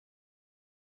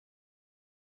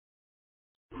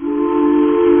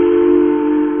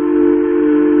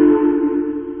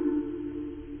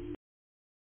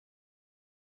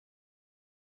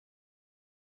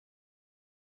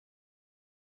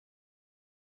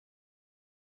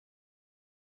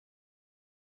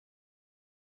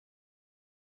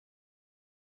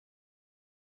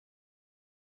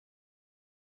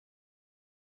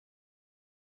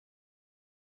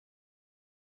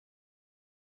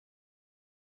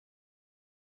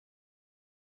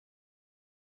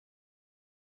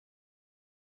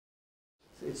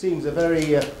It seems a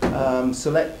very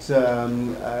select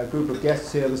group of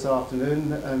guests here this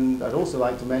afternoon, and I'd also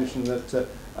like to mention that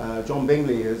John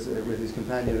Bingley is, with his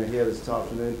companion, are here this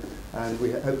afternoon, and we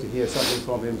hope to hear something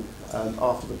from him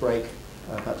after the break,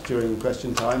 perhaps during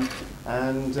question time.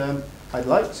 And I'd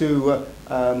like to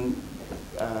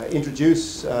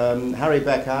introduce Harry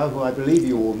Beckhough, who I believe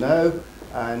you all know,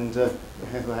 and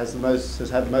who has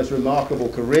had the most remarkable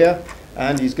career.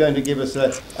 And he's going to give us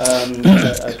a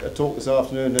talk this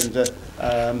afternoon, and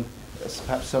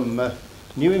perhaps some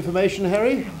new information,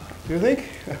 Harry, do you think?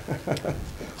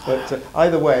 But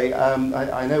either way,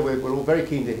 I know we're all very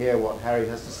keen to hear what Harry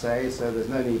has to say, so there's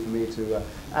no need for me to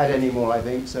add any more, I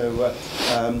think. So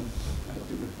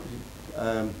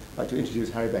I'd like to introduce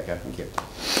Harry Beckhough. Thank you.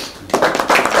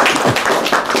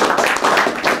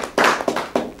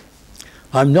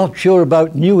 I'm not sure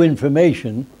about new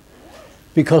information,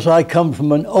 because I come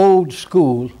from an old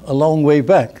school a long way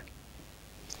back.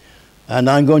 And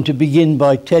I'm going to begin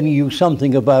by telling you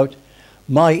something about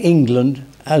my England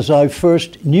as I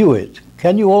first knew it.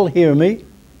 Can you all hear me?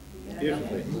 Yeah.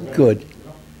 Good.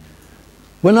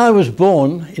 When I was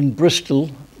born in Bristol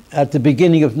at the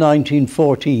beginning of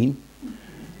 1914,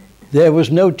 there was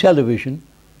no television,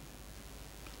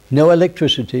 no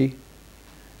electricity,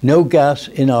 no gas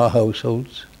in our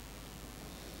households.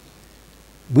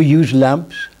 We used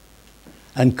lamps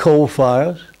and coal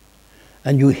fires,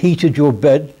 and you heated your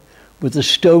bed with a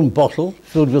stone bottle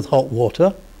filled with hot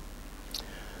water.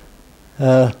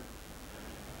 There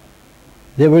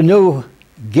were no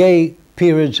gay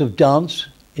periods of dance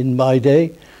in my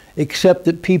day, except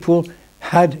that people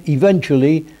had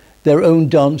eventually their own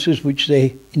dances which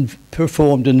they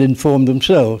performed and informed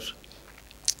themselves.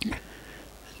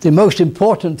 The most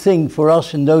important thing for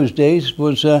us in those days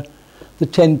was the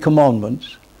Ten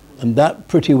Commandments, and that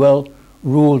pretty well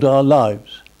ruled our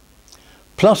lives.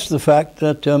 Plus the fact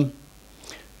that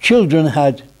children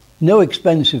had no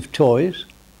expensive toys,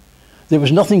 there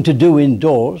was nothing to do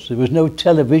indoors, there was no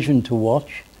television to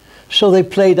watch, so they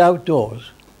played outdoors.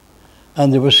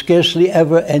 And there were scarcely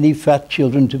ever any fat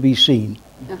children to be seen,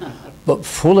 but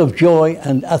full of joy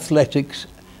and athletics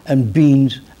and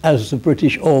beans, as the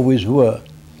British always were.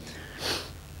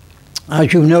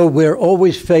 As you know, we're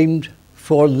always famed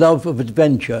for love of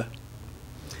adventure,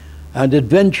 and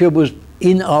adventure was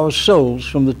in our souls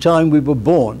from the time we were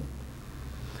born,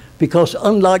 because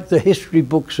unlike the history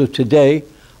books of today,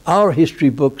 our history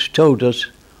books told us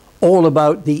all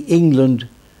about the England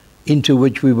into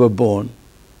which we were born.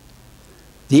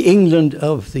 The England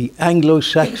of the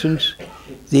Anglo-Saxons,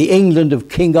 the England of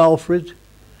King Alfred,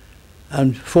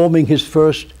 and forming his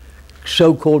first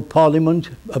so-called parliament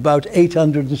about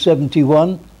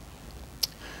 871,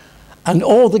 and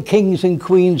all the kings and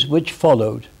queens which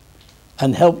followed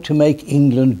and helped to make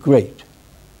England great.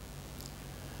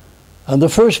 And the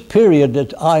first period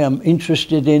that I am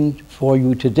interested in for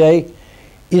you today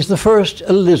is the first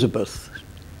Elizabeth,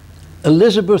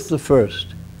 Elizabeth I,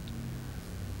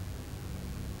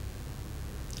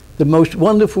 the most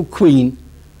wonderful queen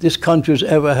this country has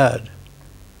ever had.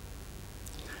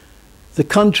 The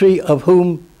country of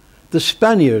whom the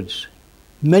Spaniards,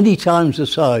 many times the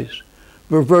size,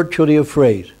 were virtually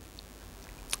afraid.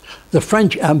 The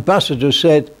French ambassador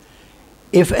said,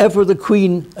 if ever the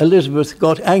Queen Elizabeth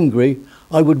got angry,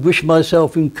 I would wish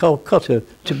myself in Calcutta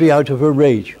to be out of her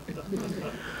rage.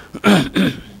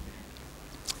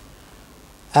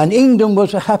 And England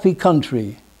was a happy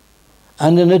country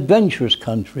and an adventurous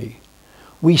country.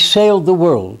 We sailed the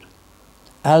world,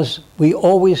 as we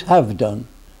always have done.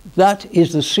 That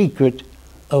is the secret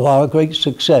of our great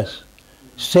success,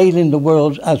 sailing the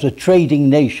world as a trading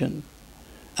nation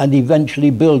and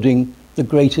eventually building the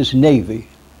greatest navy.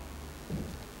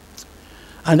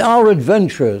 And our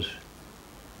adventurers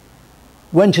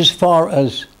went as far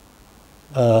as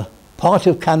part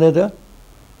of Canada,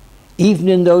 even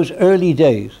in those early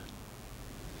days.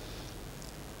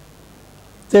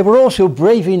 They were also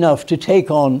brave enough to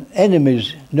take on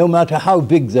enemies, no matter how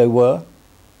big they were.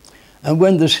 And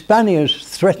when the Spaniards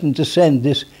threatened to send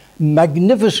this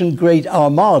magnificent great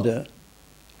armada,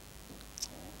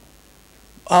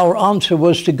 our answer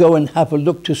was to go and have a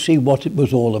look to see what it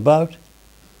was all about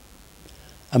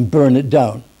and burn it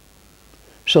down.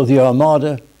 So the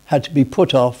armada had to be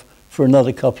put off for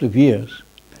another couple of years.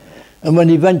 And when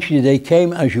eventually they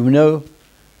came, as you know,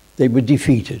 they were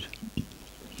defeated.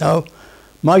 Now,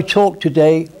 my talk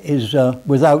today is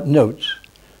without notes,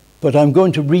 but I'm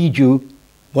going to read you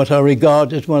what I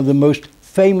regard as one of the most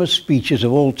famous speeches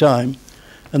of all time,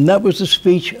 and that was the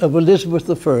speech of Elizabeth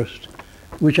I,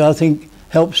 which I think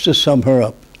helps to sum her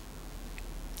up.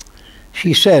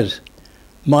 She says,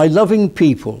 "My loving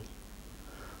people,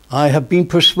 I have been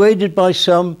persuaded by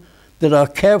some that are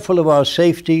careful of our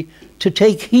safety to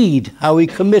take heed how we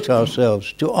commit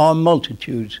ourselves to armed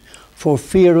multitudes for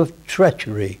fear of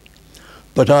treachery.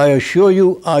 But I assure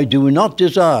you, I do not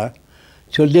desire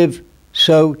to live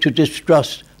so to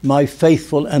distrust my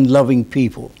faithful and loving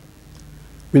people.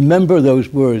 Remember those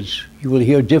words. You will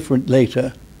hear different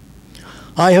later.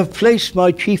 I have placed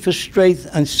my chiefest strength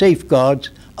and safeguards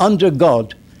under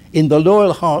God in the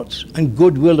loyal hearts and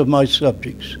goodwill of my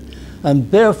subjects,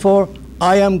 and therefore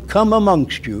I am come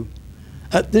amongst you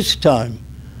at this time,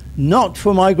 not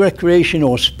for my recreation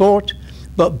or sport,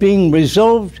 but being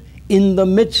resolved in the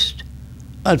midst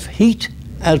of heat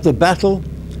as the battle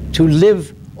to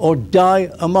live or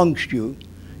die amongst you,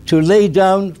 to lay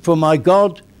down for my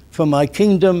God, for my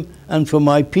kingdom, and for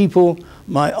my people,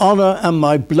 my honor and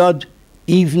my blood,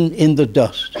 even in the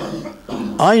dust.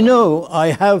 I know I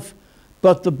have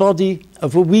but the body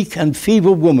of a weak and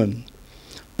feeble woman,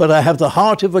 but I have the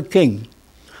heart of a king,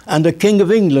 and a king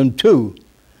of England too,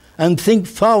 and think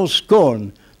foul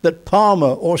scorn that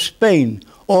Parma or Spain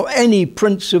or any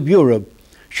prince of Europe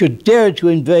should dare to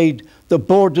invade the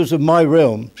borders of my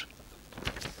realms.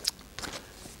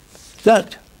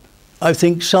 That, I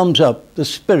think, sums up the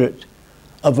spirit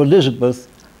of Elizabeth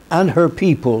and her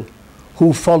people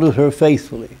who followed her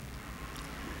faithfully.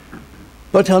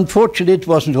 But unfortunately, it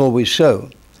wasn't always so.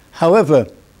 However,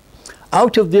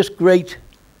 out of this great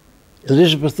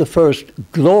Elizabeth I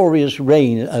glorious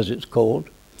reign, as it's called,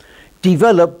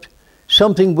 developed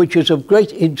something which is of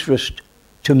great interest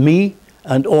to me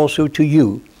and also to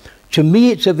you. To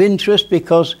me, it's of interest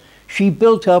because she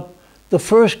built up the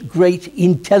first great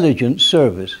intelligence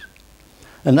service.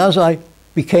 And as I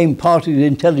became part of the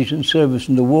intelligence service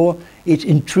in the war, it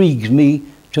intrigues me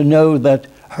to know that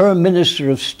her Minister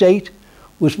of State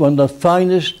was one of the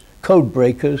finest code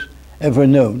breakers ever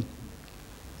known.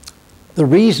 The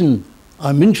reason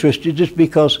I'm interested is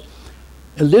because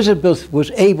Elizabeth was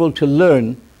able to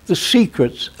learn the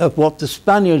secrets of what the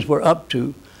Spaniards were up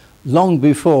to long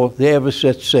before they ever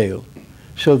set sail,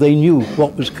 so they knew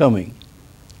what was coming.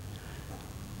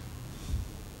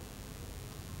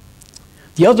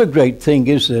 The other great thing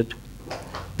is that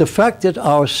the fact that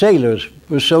our sailors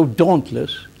were so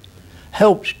dauntless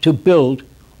helped to build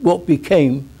what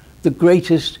became the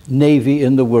greatest navy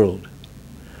in the world.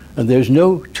 And there's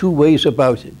no two ways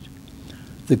about it.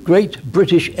 The great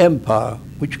British Empire,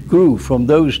 which grew from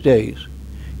those days,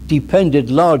 depended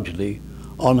largely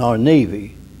on our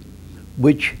navy,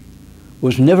 which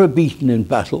was never beaten in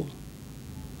battle,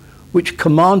 which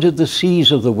commanded the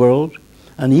seas of the world,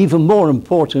 and even more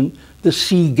important, the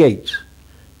sea gates.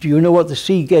 Do you know what the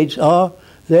sea gates are?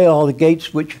 They are the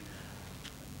gates which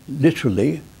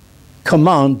literally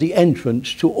command the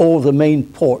entrance to all the main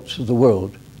ports of the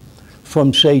world.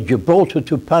 From, say, Gibraltar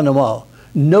to Panama,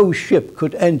 no ship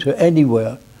could enter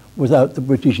anywhere without the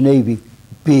British Navy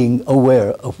being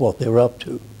aware of what they're up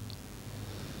to.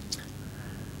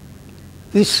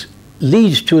 This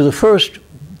leads to the First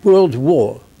World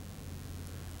War,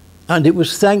 and it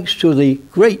was thanks to the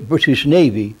great British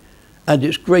Navy and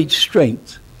its great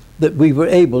strength that we were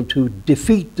able to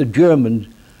defeat the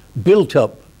German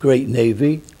built-up great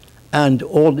navy and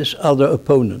all its other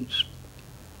opponents.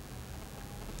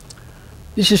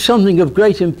 This is something of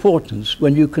great importance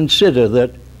when you consider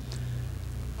that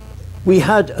we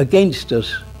had against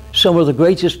us some of the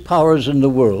greatest powers in the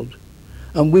world,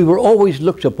 and we were always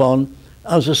looked upon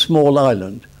as a small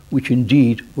island, which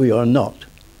indeed we are not.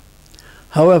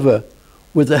 However,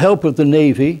 with the help of the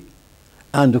Navy,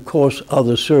 and of course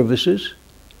other services,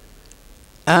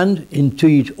 and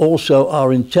indeed also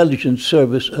our intelligence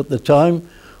service at the time,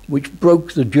 which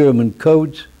broke the German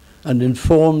codes and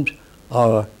informed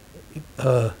our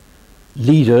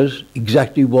leaders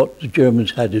exactly what the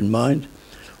Germans had in mind,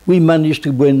 we managed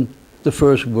to win the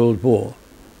First World War.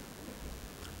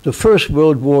 The First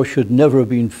World War should never have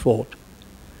been fought.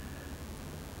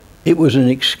 It was an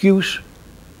excuse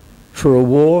for a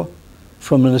war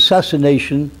from an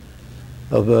assassination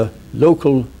of a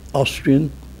local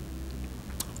Austrian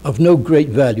of no great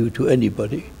value to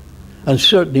anybody, and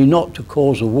certainly not to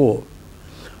cause a war.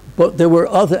 But there were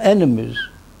other enemies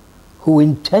who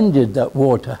intended that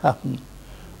war to happen,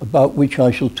 about which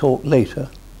I shall talk later.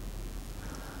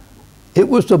 It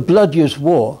was the bloodiest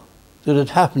war that had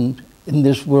happened in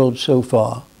this world so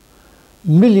far.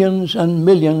 Millions and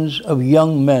millions of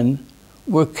young men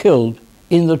were killed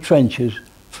in the trenches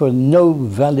for no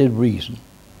valid reason.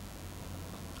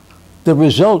 The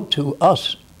result to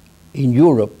us in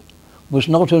Europe was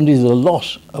not only the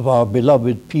loss of our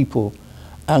beloved people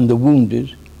and the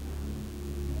wounded,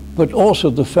 but also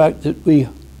the fact that we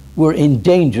were in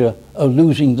danger of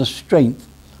losing the strength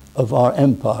of our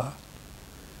empire.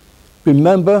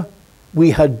 Remember,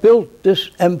 we had built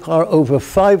this empire over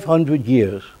 500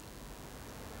 years.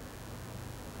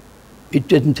 It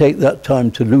didn't take that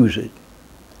time to lose it.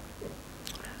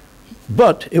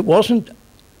 But it wasn't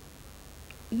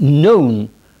known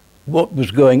what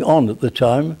was going on at the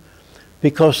time,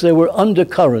 because there were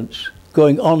undercurrents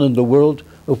going on in the world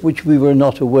of which we were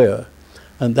not aware.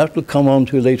 And that will come on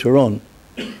to later on.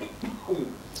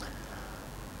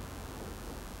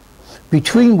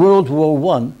 Between World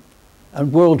War I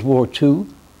and World War II,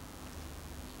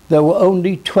 there were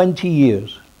only 20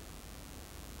 years.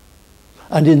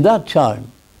 And in that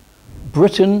time,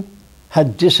 Britain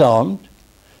had disarmed,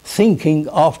 thinking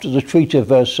after the Treaty of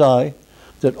Versailles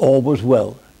that all was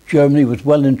well. Germany was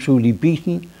well and truly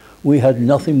beaten. We had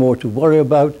nothing more to worry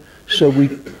about, so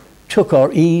we took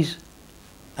our ease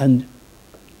and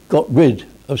got rid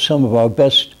of some of our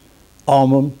best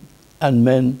armament and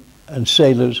men and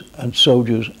sailors and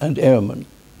soldiers and airmen.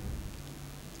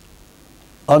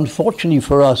 Unfortunately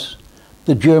for us,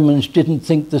 the Germans didn't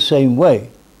think the same way.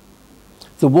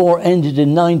 The war ended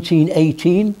in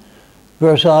 1918.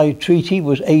 Versailles Treaty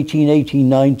was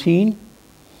 1818-19.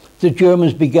 The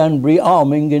Germans began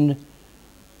rearming in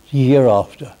the year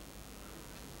after.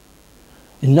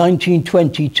 In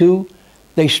 1922,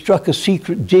 they struck a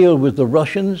secret deal with the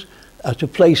Russians at a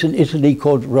place in Italy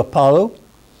called Rapallo,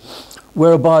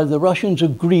 whereby the Russians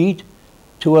agreed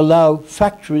to allow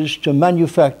factories to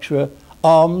manufacture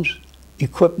arms,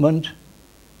 equipment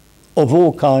of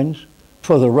all kinds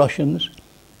for the Russians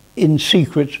in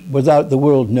secret without the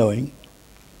world knowing,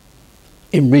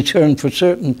 in return for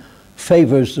certain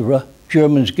favors the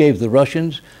Germans gave the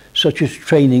Russians, such as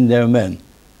training their men.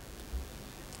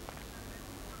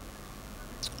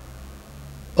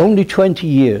 Only 20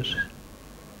 years.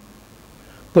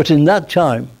 But in that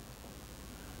time,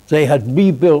 they had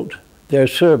rebuilt their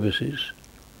services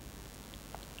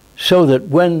so that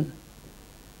when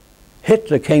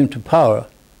Hitler came to power,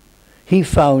 he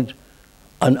found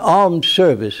an armed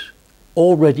service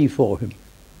all ready for him,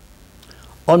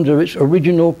 under its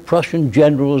original Prussian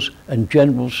generals and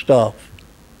general staff.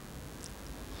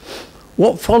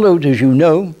 What followed, as you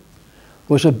know,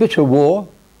 was a bitter war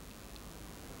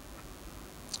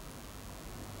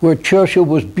where Churchill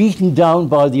was beaten down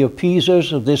by the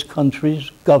appeasers of this country's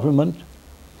government,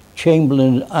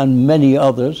 Chamberlain and many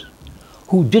others,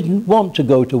 who didn't want to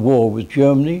go to war with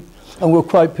Germany and were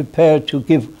quite prepared to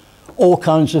give all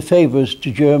kinds of favors to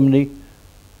Germany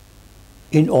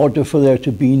in order for there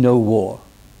to be no war,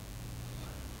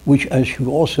 which, as you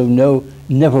also know,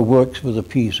 never works for the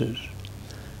appeasers.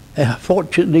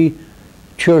 Fortunately,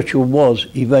 Churchill was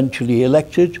eventually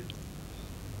elected,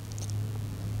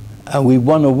 and we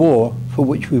won a war for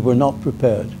which we were not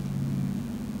prepared.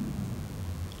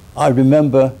 I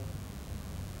remember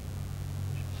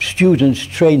students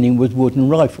training with wooden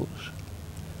rifles.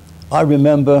 I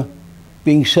remember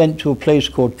being sent to a place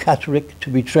called Catterick to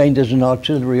be trained as an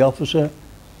artillery officer,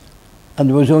 and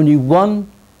there was only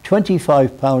one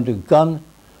 25-pounder gun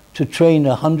to train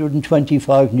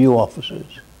 125 new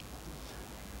officers.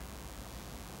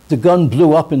 The gun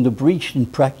blew up in the breach in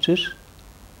practice,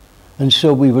 and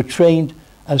so we were trained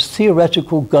as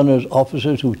theoretical gunners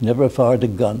officers who'd never fired a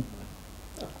gun.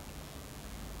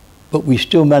 But we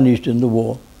still managed in the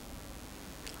war.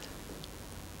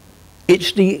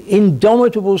 It's the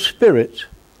indomitable spirit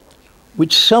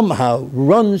which somehow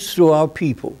runs through our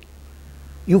people.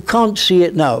 You can't see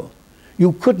it now.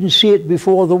 You couldn't see it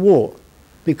before the war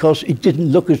because it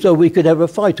didn't look as though we could ever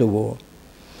fight a war.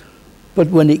 But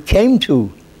when it came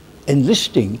to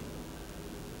enlisting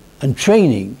and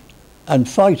training and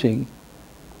fighting,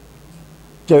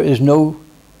 there is no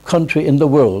country in the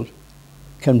world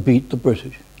can beat the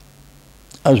British,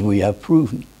 as we have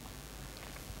proven.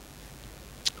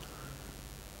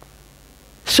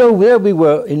 So there we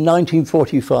were in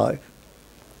 1945,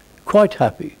 quite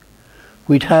happy.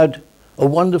 We'd had a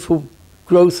wonderful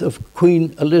growth of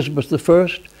Queen Elizabeth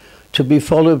I, to be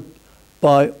followed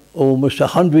by almost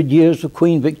 100 years of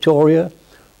Queen Victoria,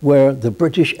 where the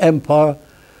British Empire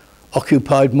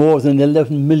occupied more than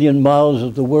 11 million miles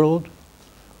of the world,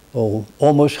 or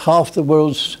almost half the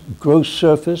world's gross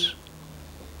surface.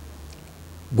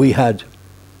 We had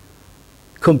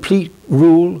complete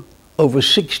rule over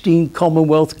 16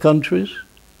 Commonwealth countries.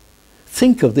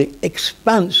 Think of the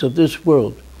expanse of this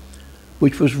world,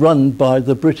 which was run by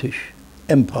the British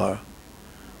Empire.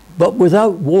 But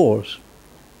without wars,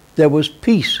 there was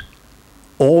peace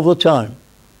all the time.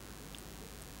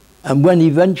 And when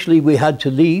eventually we had to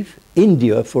leave,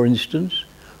 India, for instance,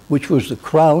 which was the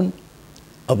crown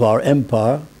of our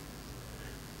empire,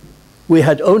 we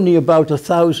had only about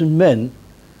 1,000 men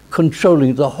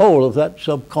controlling the whole of that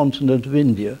subcontinent of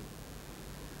India.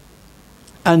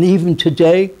 And even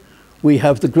today, we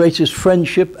have the greatest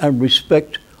friendship and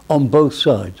respect on both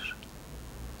sides.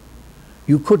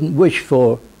 You couldn't wish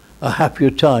for a happier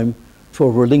time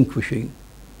for relinquishing.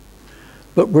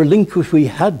 But relinquish we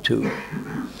had to,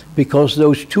 because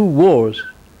those two wars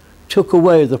took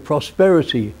away the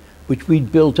prosperity which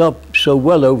we'd built up so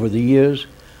well over the years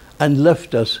and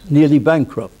left us nearly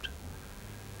bankrupt.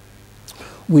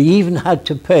 We even had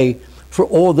to pay for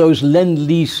all those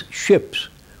Lend-Lease ships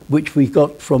which we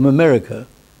got from America.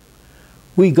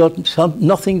 We got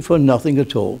nothing for nothing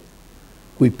at all.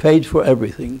 We paid for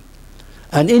everything.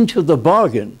 And into the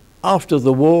bargain, after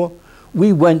the war,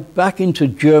 we went back into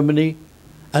Germany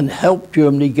and helped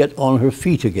Germany get on her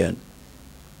feet again.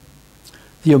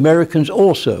 The Americans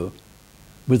also,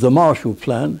 with the Marshall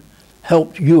Plan,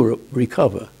 helped Europe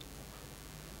recover.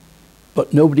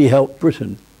 But nobody helped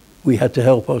Britain. We had to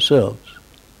help ourselves.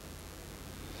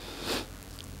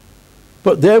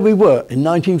 But there we were in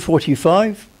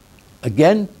 1945.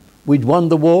 Again, we'd won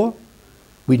the war.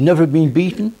 We'd never been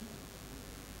beaten.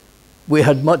 We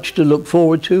had much to look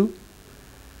forward to.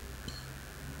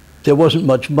 There wasn't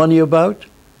much money about.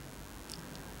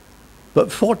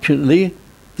 But fortunately,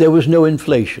 there was no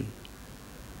inflation.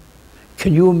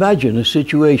 Can you imagine a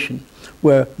situation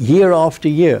where year after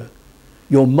year,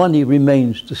 your money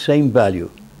remains the same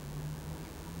value?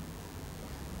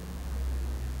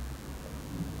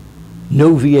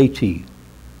 No VAT.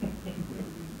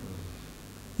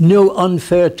 No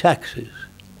unfair taxes.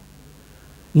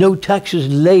 No taxes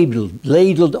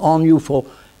ladled on you for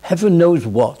heaven knows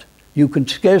what. You can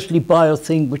scarcely buy a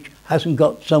thing which hasn't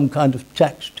got some kind of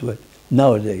tax to it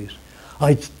nowadays.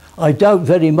 I doubt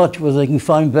very much whether they can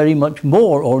find very much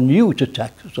more or new to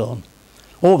tax us on.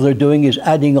 All they're doing is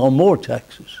adding on more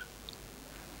taxes.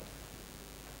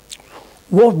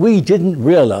 What we didn't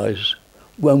realize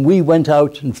when we went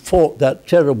out and fought that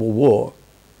terrible war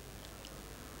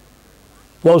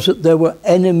was that there were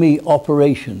enemy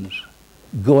operations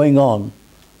going on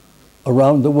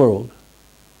around the world,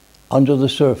 under the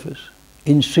surface,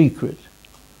 in secret,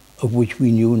 of which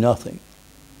we knew nothing.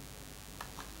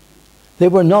 They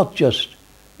were not just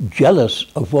jealous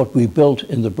of what we built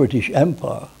in the British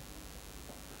Empire.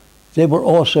 They were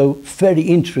also very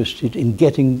interested in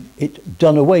getting it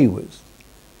done away with.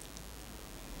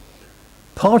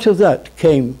 Part of that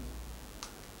came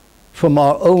from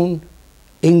our own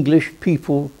English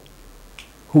people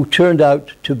who turned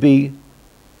out to be,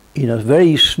 in a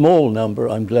very small number,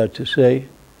 I'm glad to say,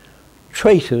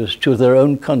 traitors to their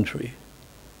own country.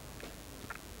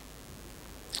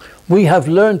 We have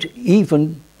learned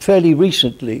even fairly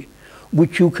recently,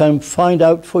 which you can find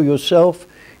out for yourself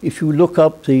if you look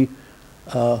up the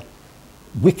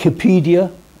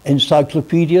Wikipedia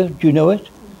encyclopedia, do you know it,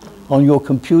 on your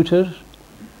computers,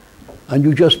 and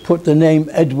you just put the name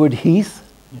Edward Heath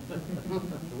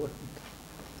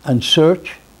and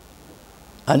search,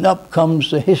 and up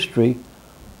comes the history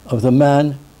of the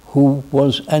man who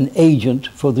was an agent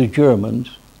for the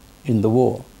Germans in the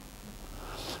war.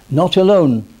 Not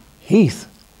alone Heath,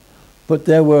 but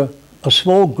there were a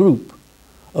small group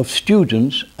of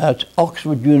students at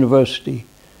Oxford University,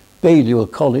 Balliol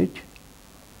College,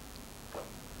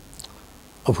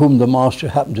 of whom the master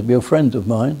happened to be a friend of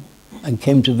mine and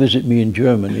came to visit me in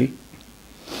Germany.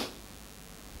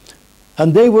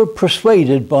 And they were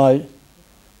persuaded by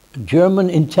German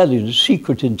intelligence,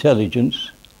 secret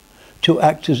intelligence, to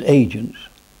act as agents.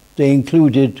 They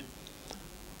included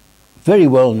very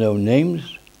well-known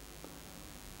names.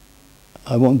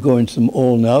 I won't go into them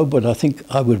all now, but I think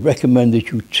I would recommend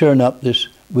that you turn up this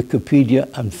Wikipedia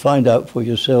and find out for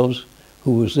yourselves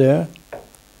who was there.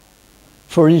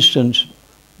 For instance,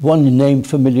 one name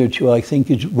familiar to you, I think,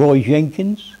 is Roy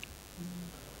Jenkins.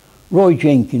 Roy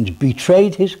Jenkins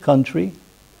betrayed his country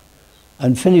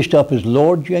and finished up as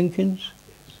Lord Jenkins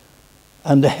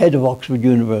and the head of Oxford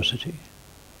University.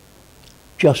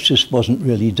 Justice wasn't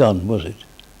really done, was it?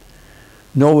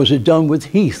 Nor was it done with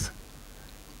Heath.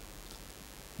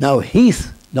 Now,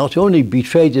 Heath not only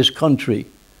betrayed his country,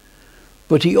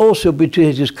 but he also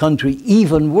betrayed his country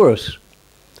even worse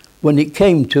when it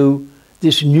came to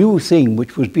this new thing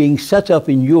which was being set up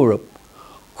in Europe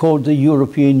called the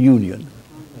European Union.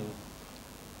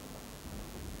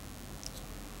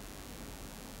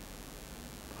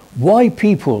 Why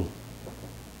people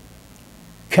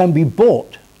can be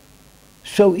bought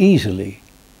so easily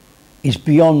is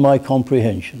beyond my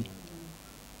comprehension.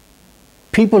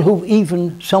 People who've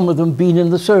even, some of them, been in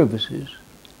the services.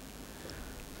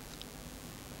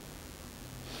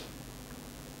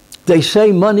 They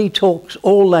say money talks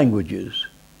all languages.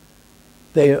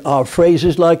 There are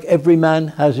phrases like every man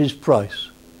has his price.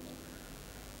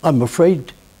 I'm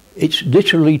afraid it's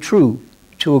literally true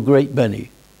to a great many.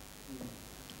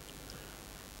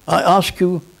 I ask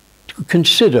you to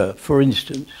consider, for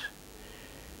instance,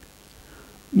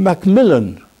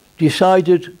 Macmillan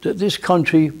decided that this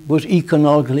country was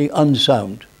economically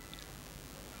unsound.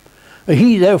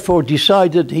 He therefore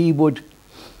decided he would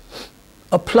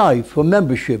apply for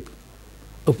membership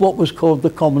of what was called the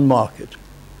common market.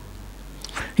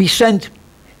 He sent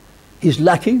his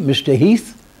lackey, Mr.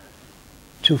 Heath,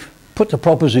 to put the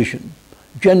proposition.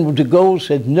 General de Gaulle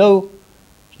said, no,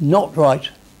 not right.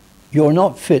 You're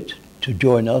not fit to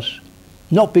join us,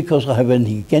 not because I have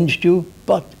anything against you,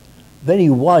 but very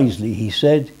wisely he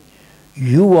said,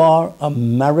 you are a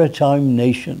maritime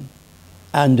nation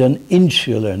and an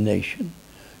insular nation.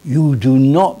 You do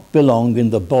not belong in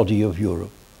the body of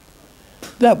Europe.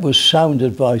 That was sound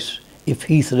advice if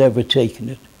Heath had ever taken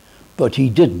it, but he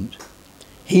didn't.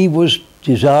 He was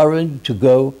desiring to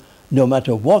go, no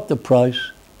matter what the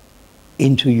price,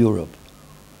 into Europe.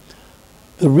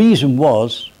 The reason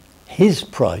was his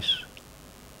price,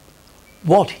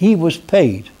 what he was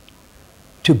paid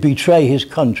to betray his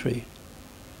country.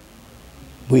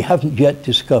 We haven't yet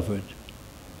discovered.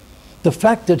 The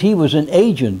fact that he was an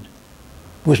agent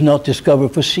was not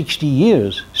discovered for 60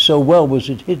 years, so well was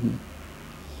it hidden.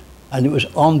 And it was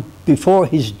before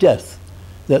his death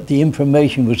that the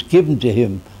information was given to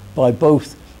him by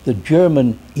both the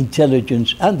German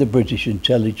intelligence and the British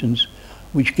intelligence,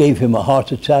 which gave him a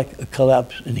heart attack, a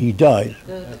collapse, and he died.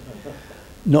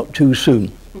 Not too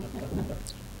soon.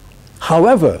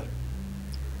 However,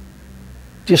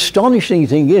 the astonishing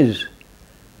thing is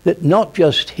that not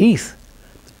just Heath,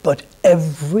 but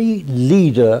every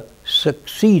leader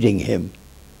succeeding him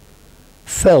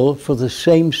fell for the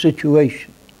same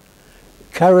situation,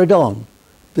 carried on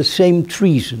the same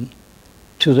treason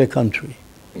to their country.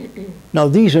 Now,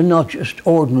 these are not just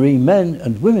ordinary men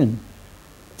and women.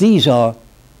 These are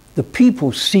the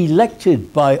people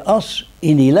selected by us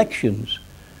in elections.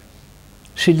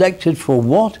 Selected for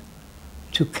what?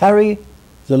 To carry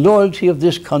the loyalty of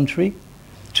this country,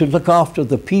 to look after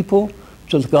the people,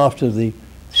 to look after the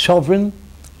sovereign,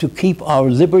 to keep our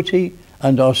liberty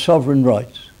and our sovereign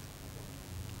rights.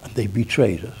 And they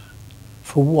betrayed us.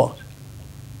 For what?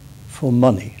 For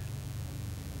money.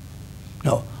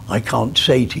 Now, I can't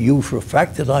say to you for a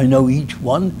fact that I know each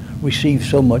one receives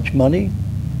so much money,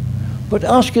 but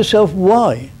ask yourself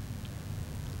why.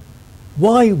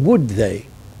 Why would they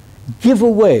give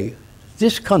away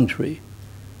this country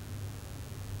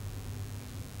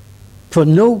for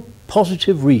no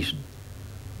positive reason?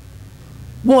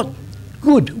 What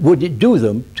good would it do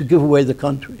them to give away the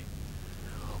country?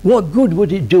 What good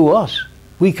would it do us?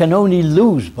 We can only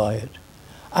lose by it,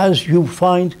 as you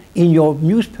find in your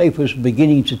newspapers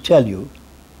beginning to tell you,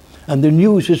 and the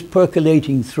news is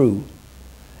percolating through,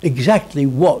 exactly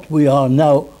what we are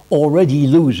now already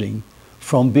losing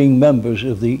from being members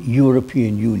of the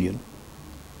European Union.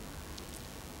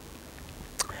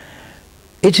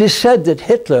 It is said that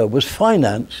Hitler was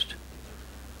financed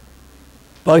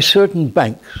by certain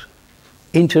banks,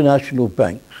 international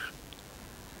banks.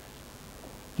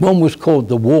 One was called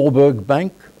the Warburg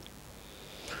Bank.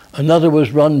 Another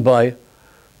was run by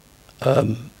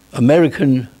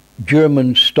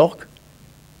American-German stock.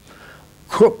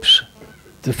 Krupp's,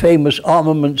 the famous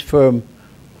armaments firm,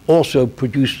 also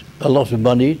produced a lot of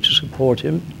money to support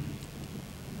him.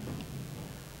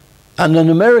 And an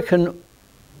American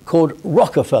called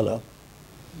Rockefeller,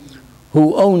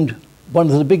 who owned one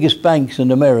of the biggest banks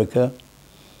in America,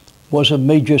 was a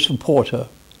major supporter.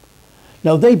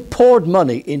 Now, they poured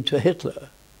money into Hitler,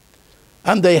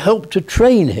 and they helped to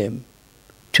train him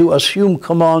to assume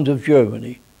command of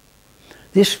Germany.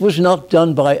 This was not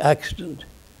done by accident.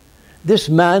 This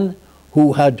man,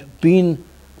 who had been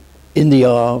in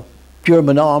the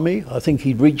German army, I think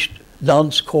he'd reached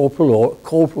Lance Corporal or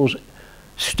Corporal's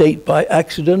state by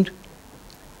accident.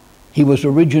 He was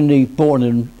originally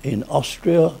born in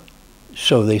Austria,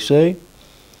 so they say,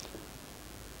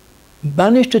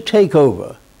 managed to take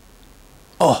over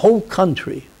a whole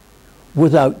country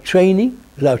without training,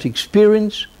 without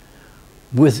experience,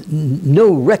 with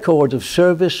no record of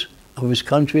service of his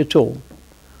country at all.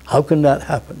 How can that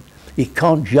happen? It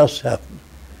can't just happen.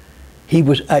 He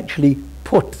was actually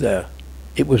put there.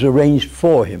 It was arranged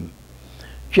for him.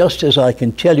 Just as I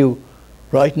can tell you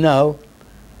right now,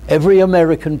 every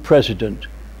American president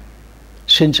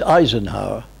since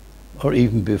Eisenhower, or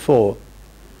even before,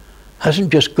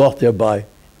 hasn't just got there by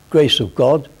grace of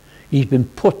God. He's been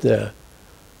put there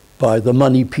by the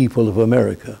money people of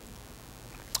America.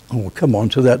 And we'll come on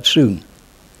to that soon.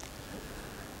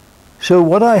 So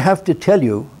what I have to tell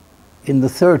you in the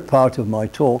third part of my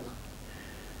talk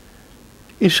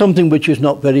is something which is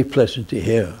not very pleasant to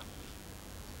hear.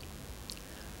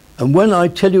 And when I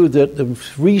tell you that the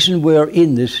reason we're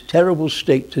in this terrible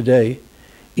state today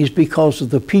is because of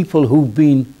the people who've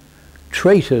been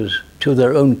traitors to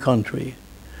their own country,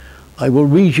 I will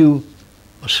read you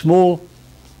a small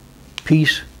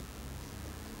piece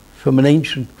from an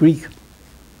ancient Greek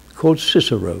called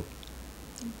Cicero.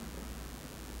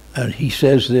 And he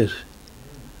says this: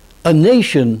 "A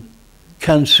nation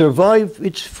can survive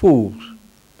its fools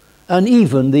and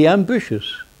even the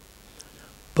ambitious,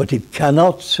 but it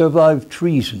cannot survive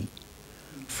treason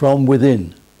from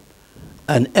within.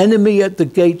 An enemy at the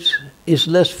gates is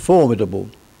less formidable,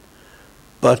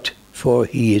 but for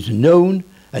he is known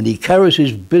and he carries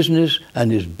his business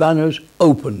and his banners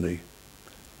openly."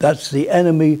 That's the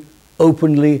enemy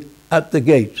openly at the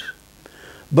gates.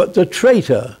 "But the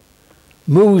traitor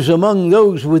moves among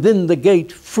those within the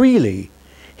gate freely,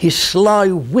 his sly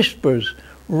whispers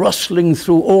rustling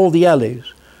through all the alleys,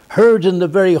 heard in the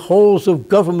very halls of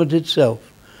government itself.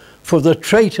 For the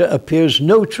traitor appears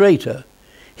no traitor.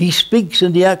 He speaks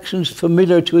in the accents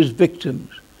familiar to his victims,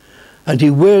 and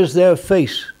he wears their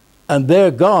face and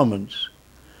their garments,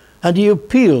 and he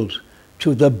appeals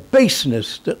to the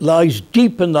baseness that lies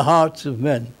deep in the hearts of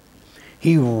men.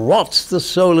 He rots the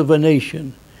soul of a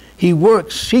nation. He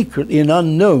works secretly and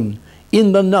unknown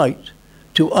in the night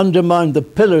to undermine the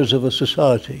pillars of a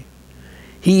society.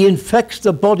 He infects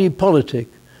the body politic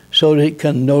so that it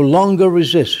can no longer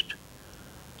resist.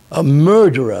 A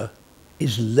murderer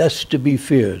is less to be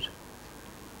feared."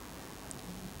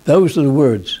 Those are the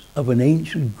words of an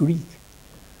ancient Greek.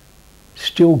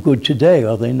 Still good today,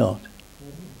 are they not?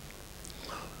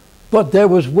 But there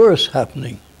was worse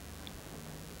happening.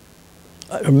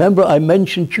 I remember I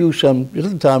mentioned to you some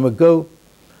little time ago,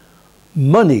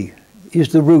 money is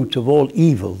the root of all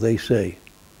evil, they say.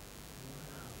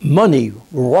 Money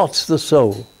rots the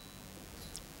soul.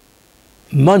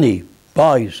 Money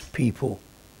buys people.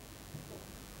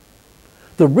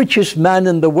 The richest man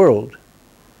in the world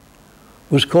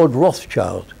was called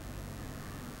Rothschild.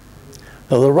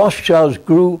 Now, the Rothschilds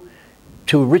grew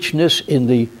to richness in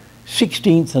the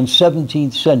 16th and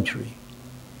 17th century.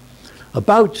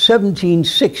 About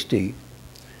 1760,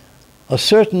 a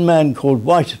certain man called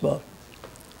Weisbach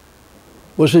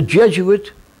was a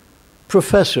Jesuit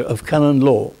professor of canon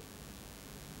law,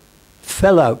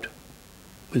 fell out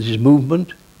with his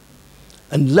movement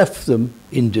and left them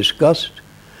in disgust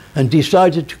and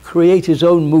decided to create his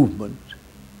own movement.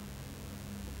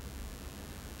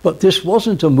 But this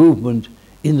wasn't a movement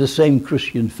in the same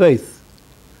Christian faith.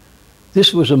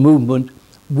 This was a movement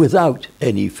without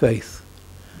any faith,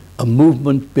 a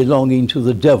movement belonging to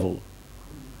the devil.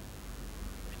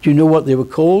 Do you know what they were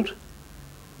called?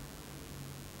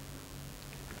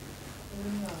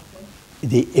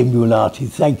 The Immunati.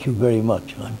 Thank you very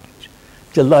much. I'm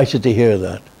delighted to hear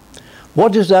that.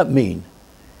 What does that mean?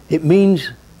 It means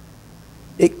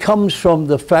it comes from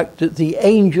the fact that the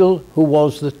angel who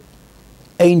was the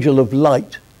angel of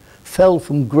light fell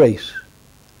from grace.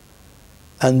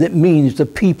 And it means the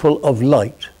people of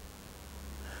light.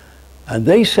 And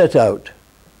they set out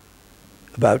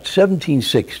about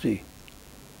 1760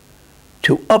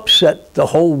 to upset the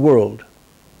whole world,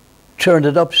 turn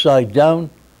it upside down,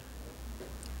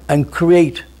 and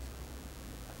create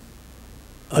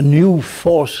a new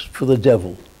force for the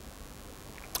devil.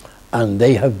 And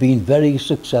they have been very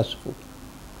successful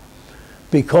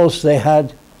because they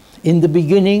had, in the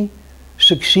beginning,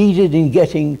 succeeded in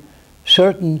getting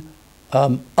certain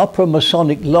upper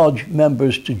Masonic Lodge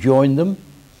members to join them.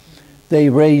 They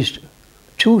raised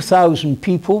 2,000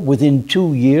 people within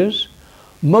 2 years,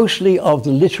 mostly of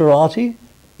the literati,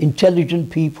 intelligent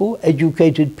people,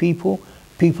 educated people,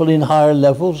 people in higher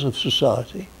levels of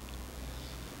society.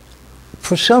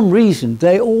 For some reason,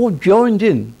 they all joined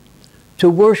in to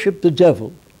worship the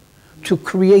devil, to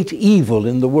create evil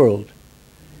in the world.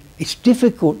 It's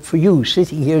difficult for you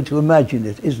sitting here to imagine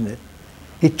it, isn't it?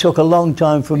 It took a long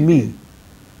time for me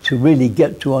to really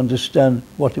get to understand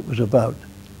what it was about.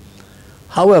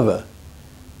 However,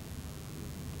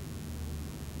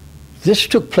 this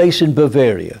took place in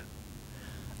Bavaria,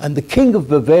 and the King of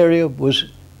Bavaria was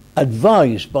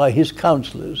advised by his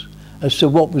counselors as to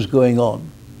what was going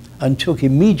on, and took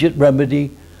immediate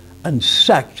remedy and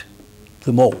sacked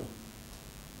them all.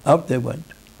 Out they went.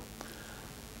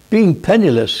 Being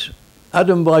penniless,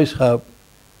 Adam Weishaupt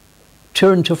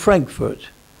turned to Frankfurt,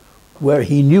 where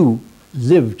he knew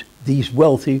lived these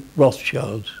wealthy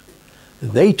Rothschilds.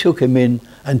 They took him in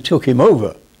and took him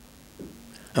over.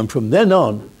 And from then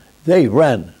on, they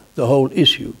ran the whole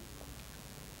issue.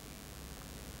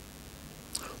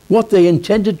 What they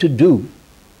intended to do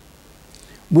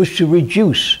was to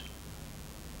reduce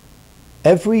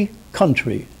every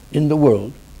country in the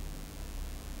world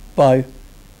by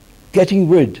getting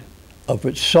rid of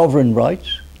its sovereign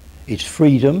rights, its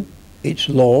freedom, its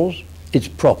laws, its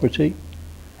property,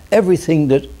 everything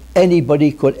that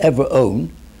anybody could ever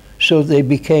own, so they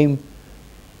became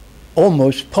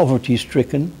almost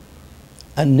poverty-stricken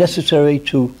and necessary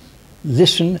to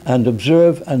listen and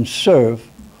observe and serve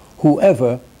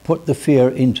whoever put the fear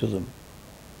into them.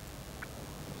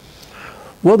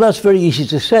 Well, that's very easy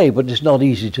to say, but it's not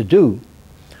easy to do.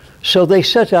 So they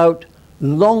set out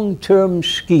long-term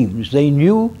schemes they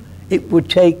knew it would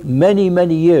take many,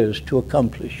 many years to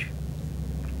accomplish.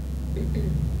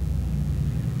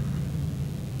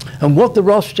 And what the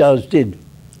Rothschilds did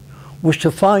was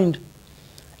to find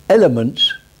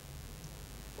elements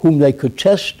whom they could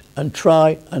test and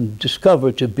try and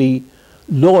discover to be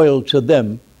loyal to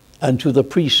them and to the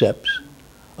precepts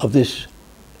of this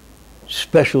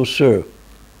special serve.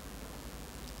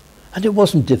 And it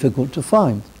wasn't difficult to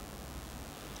find.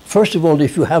 First of all,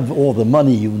 if you have all the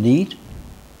money you need,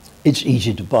 it's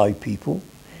easy to buy people,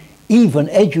 even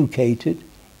educated,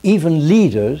 even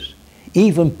leaders,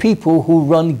 even people who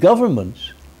run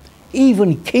governments,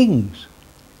 even kings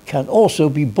can also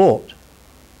be bought.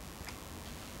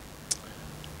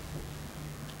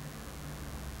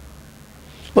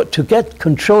 But to get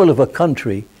control of a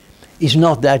country is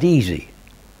not that easy.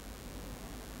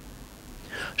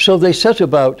 So they set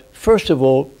about, first of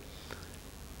all,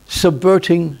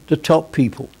 subverting the top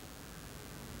people.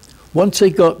 Once they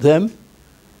got them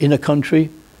in a country,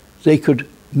 they could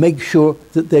make sure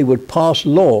that they would pass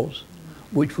laws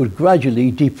which would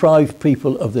gradually deprive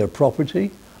people of their property,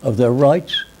 of their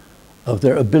rights, of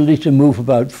their ability to move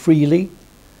about freely,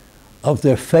 of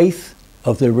their faith,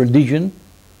 of their religion,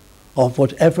 of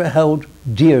whatever held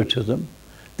dear to them.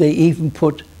 They even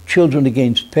put children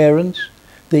against parents.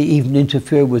 They even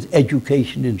interfere with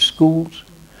education in schools.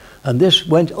 And this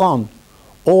went on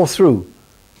all through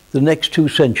the next 2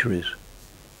 centuries.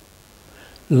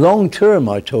 Long term,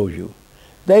 I told you.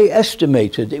 They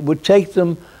estimated it would take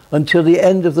them until the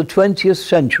end of the 20th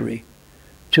century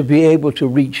to be able to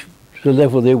reach the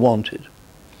level they wanted.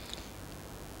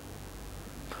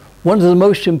 One of the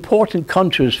most important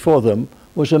countries for them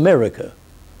was America.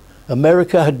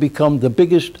 America had become the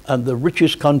biggest and the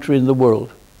richest country in the world.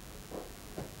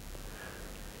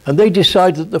 And they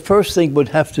decided that the first thing would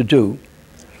have to do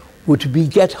would be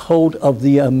get hold of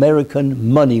the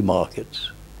American money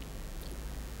markets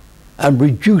and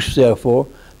reduce, therefore,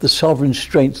 the sovereign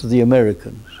strength of the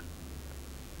Americans.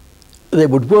 They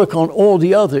would work on all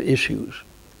the other issues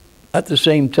at the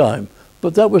same time,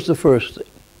 but that was the first thing.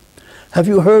 Have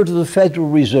you heard of the Federal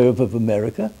Reserve of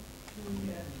America?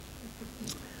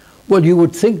 Well, you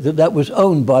would think that that was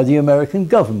owned by the American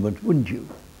government, wouldn't you?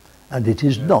 And it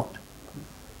is not.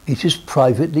 It is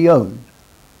privately owned.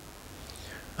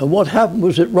 And what happened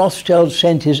was that Rothschild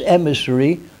sent his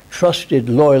emissary, trusted,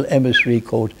 loyal emissary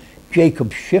called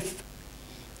Jacob Schiff,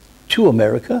 to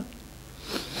America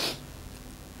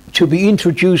to be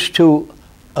introduced to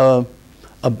a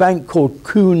bank called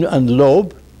Kuhn and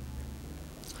Loeb.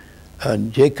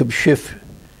 And Jacob Schiff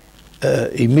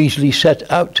immediately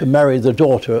set out to marry the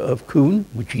daughter of Kuhn,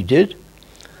 which he did,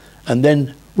 and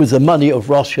then with the money of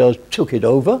Rothschild took it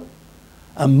over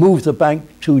and moved the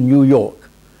bank to New York.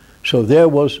 So there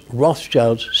was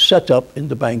Rothschild's set up in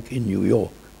the bank in New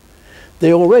York.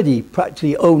 They already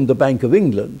practically owned the Bank of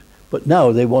England, but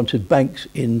now they wanted banks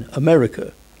in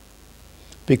America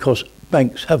because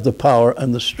banks have the power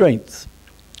and the strength.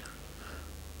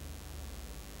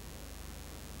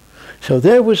 So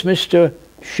there was Mr.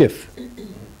 Schiff.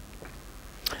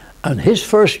 And his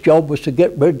first job was to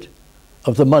get rid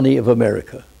of the money of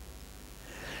America.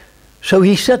 So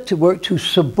he set to work to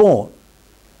suborn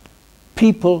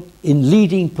people in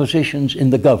leading positions in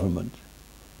the government.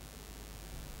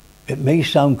 It may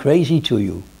sound crazy to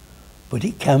you, but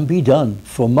it can be done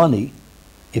for money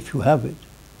if you have it.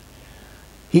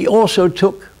 He also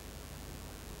took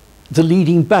the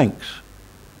leading banks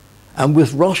and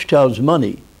with Rothschild's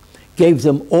money gave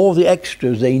them all the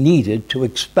extras they needed to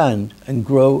expand and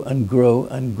grow and grow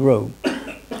and grow.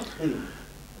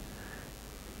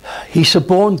 He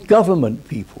suborned government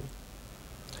people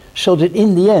so that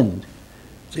in the end,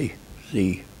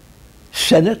 the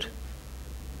Senate,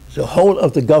 the whole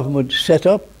of the government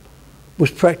setup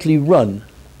was practically run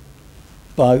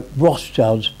by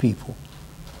Rothschild's people.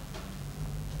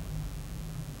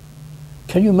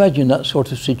 Can you imagine that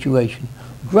sort of situation?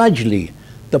 Gradually,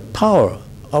 the power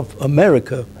of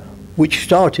America, which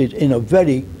started in a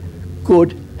very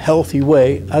good, healthy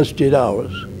way, as did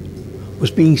ours,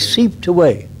 was being seeped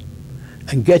away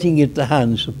and getting into the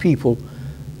hands of people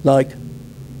like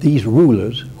these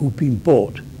rulers who've been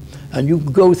bought. And you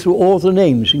can go through all the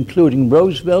names, including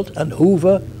Roosevelt and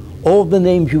Hoover, all the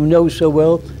names you know so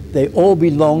well, they all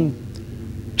belong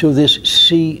to this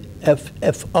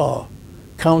CFFR,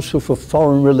 Council for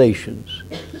Foreign Relations.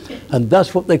 And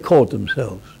that's what they called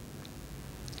themselves.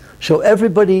 So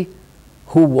everybody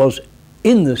who was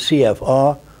in the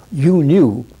CFR, you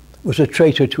knew, was a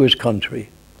traitor to his country.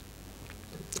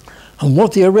 And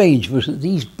what they arranged was that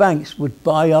these banks would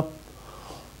buy up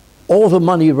all the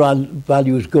money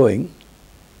values going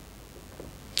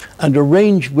and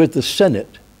arrange with the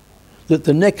Senate that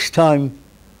the next time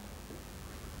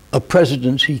a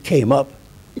presidency came up,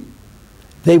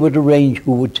 they would arrange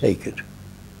who would take it.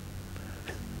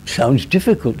 Sounds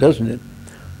difficult, doesn't it?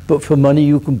 But for money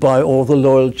you can buy all the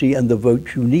loyalty and the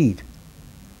votes you need.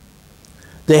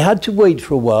 They had to wait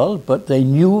for a while, but they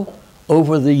knew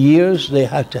over the years they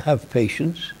had to have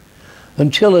patience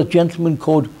until a gentleman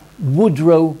called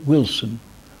Woodrow Wilson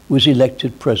was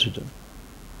elected president.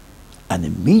 And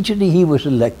immediately he was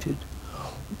elected,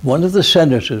 one of the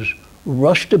senators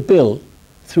rushed a bill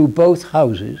through both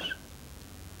houses,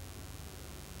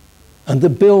 and the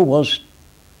bill was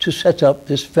to set up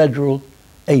this federal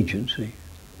agency.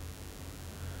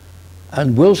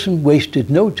 And Wilson wasted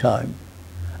no time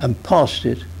and passed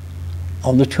it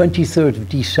on the 23rd of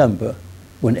December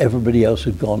when everybody else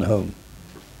had gone home.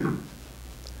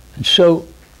 And so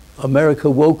America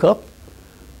woke up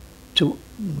to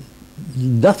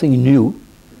nothing new,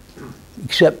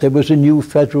 except there was a new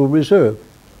Federal Reserve.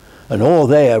 And all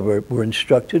they ever were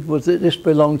instructed was that this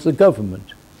belonged to the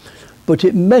government. But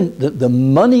it meant that the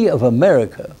money of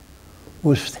America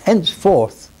was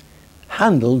henceforth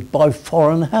handled by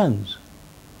foreign hands.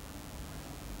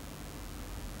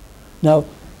 Now,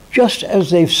 just as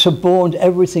they've suborned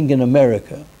everything in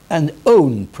America and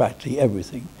own practically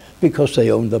everything, because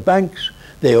they own the banks,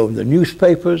 they own the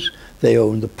newspapers, they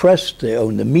own the press, they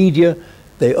own the media,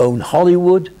 they own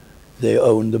Hollywood, they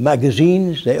own the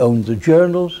magazines, they own the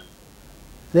journals,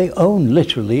 they own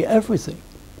literally everything.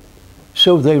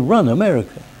 So they run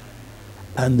America.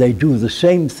 And they do the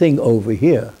same thing over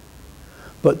here.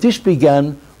 But this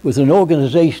began with an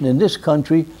organization in this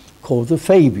country called the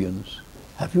Fabians.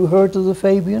 Have you heard of the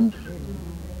Fabians?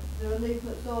 There are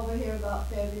leaflets over here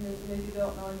about Fabianism if you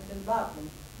don't know anything about them.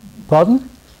 Pardon?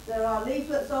 There are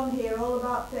leaflets on here all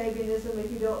about Fabianism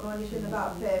if you don't know anything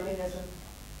about Fabianism.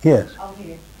 Yes. On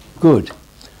here. Good.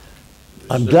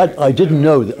 I'm glad I didn't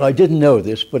know that. I didn't know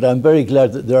this, but I'm very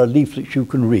glad that there are leaflets you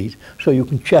can read, so you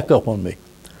can check up on me.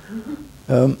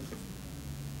 The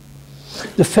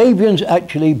Fabians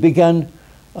actually began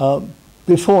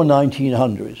before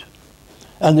 1900,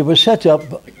 and they were set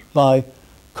up by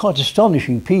quite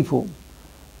astonishing people.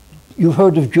 You've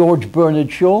heard of George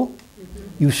Bernard Shaw?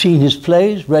 You've seen his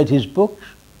plays, read his books.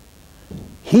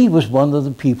 He was one of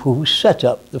the people who set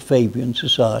up the Fabian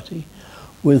Society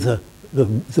with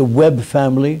the Webb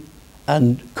family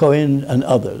and Cohen and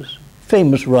others,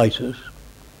 famous writers.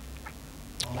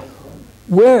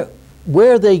 Where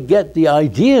they get the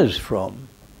ideas from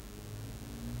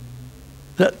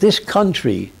that this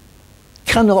country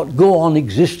cannot go on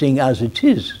existing as it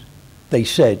is, they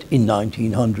said in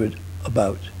 1900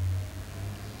 about.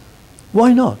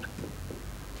 Why not?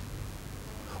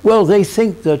 Well, they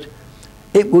think that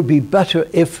it would be better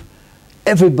if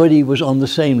everybody was on the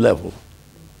same level.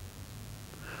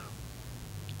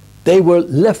 They were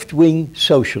left-wing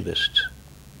socialists.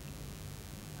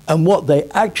 And what they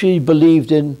actually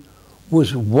believed in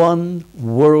was one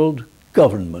world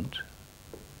government.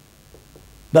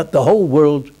 That the whole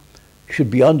world should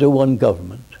be under one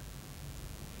government.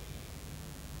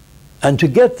 And to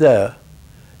get there,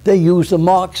 they use the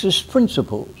Marxist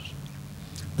principles.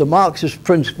 The Marxist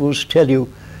principles tell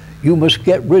you, you must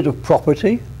get rid of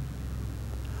property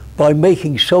by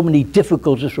making so many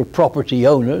difficulties for property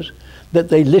owners that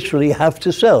they literally have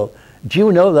to sell. Do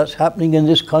you know that's happening in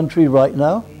this country right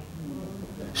now?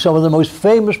 Some of the most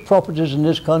famous properties in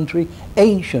this country,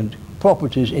 ancient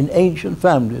properties in ancient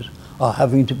families, are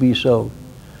having to be sold.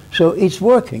 So it's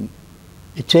working.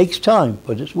 It takes time,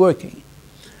 but it's working.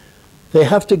 They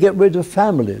have to get rid of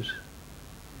families.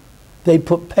 They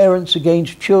put parents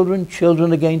against children,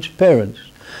 children against parents.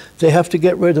 They have to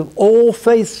get rid of all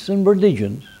faiths and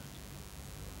religions.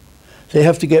 They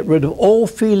have to get rid of all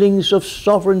feelings of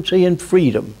sovereignty and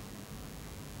freedom.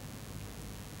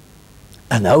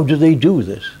 And how do they do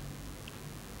this?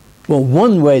 Well,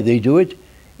 one way they do it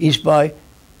is by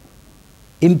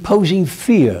imposing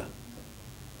fear,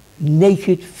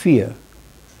 naked fear.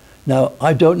 Now,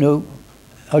 I don't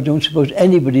suppose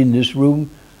anybody in this room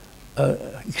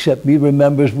except me,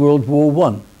 remembers World War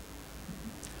I.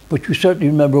 But you certainly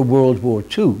remember World War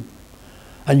II.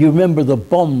 And you remember the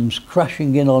bombs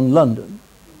crashing in on London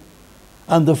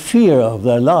and the fear of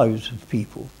their lives of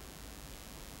people.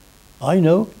 I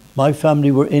know, my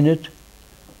family were in it.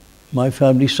 My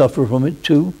family suffered from it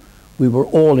too. We were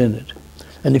all in it.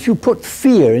 And if you put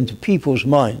fear into people's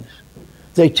minds,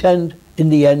 they tend, in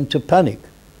the end, to panic.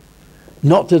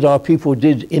 Not that our people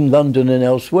did in London and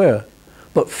elsewhere,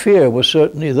 but fear was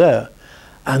certainly there.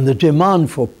 And the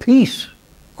demand for peace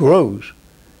grows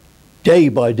day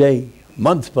by day,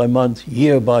 month by month,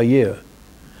 year by year.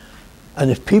 And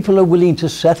if people are willing to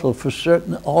settle for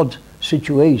certain odd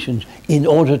situations in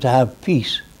order to have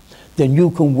peace, then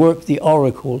you can work the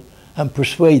oracle and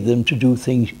persuade them to do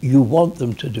things you want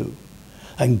them to do.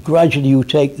 And gradually you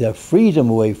take their freedom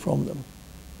away from them,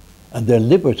 and their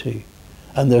liberty,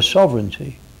 and their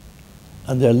sovereignty,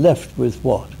 and they're left with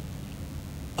what?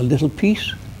 A little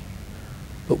peace?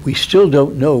 But we still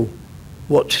don't know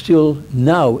what still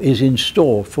now is in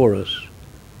store for us.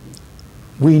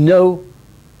 We know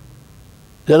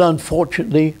that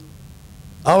unfortunately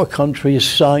our country has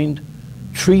signed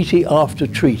treaty after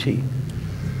treaty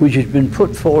which has been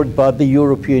put forward by the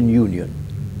European Union.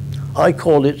 I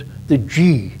call it the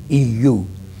GEU,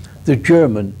 the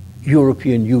German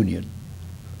European Union.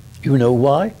 You know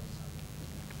why?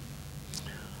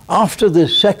 After the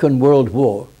Second World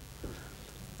War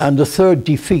and the third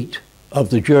defeat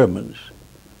of the Germans,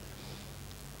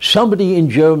 somebody in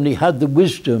Germany had the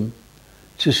wisdom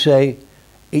to say,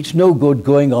 it's no good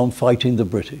going on fighting the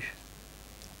British.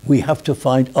 We have to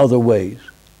find other ways.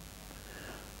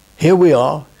 Here we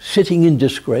are, sitting in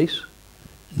disgrace.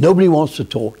 Nobody wants to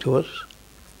talk to us.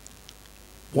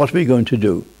 What are we going to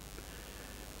do?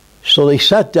 So they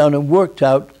sat down and worked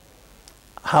out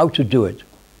how to do it.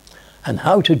 And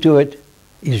how to do it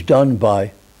is done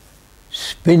by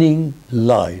spinning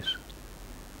lies.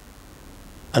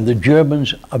 And the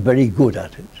Germans are very good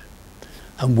at it.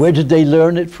 And where did they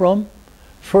learn it from?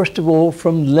 First of all,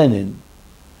 from Lenin.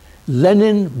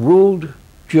 Lenin ruled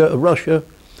Russia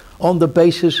on the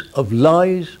basis of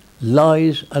lies,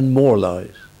 lies, and more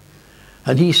lies.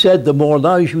 And he said the more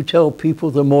lies you tell people,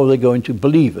 the more they're going to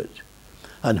believe it.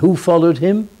 And who followed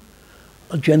him?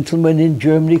 A gentleman in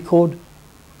Germany called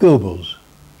Goebbels.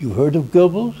 You heard of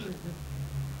Goebbels?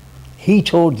 He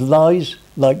told lies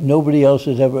like nobody else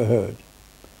had ever heard.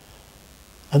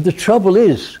 And the trouble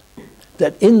is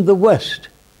that in the West,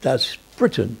 that's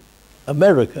Britain,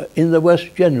 America, in the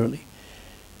West generally,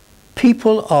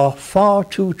 people are far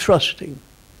too trusting.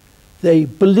 They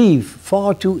believe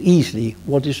far too easily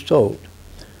what is told,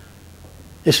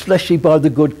 especially by the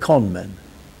good con men.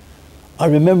 I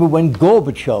remember when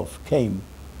Gorbachev came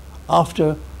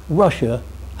after Russia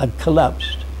had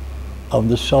collapsed on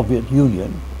the Soviet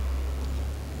Union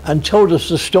and told us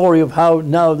the story of how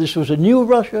now this was a new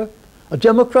Russia, a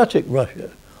democratic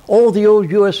Russia. All the old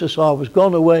USSR was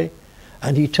gone away,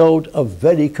 and he told a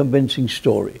very convincing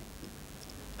story.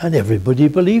 And everybody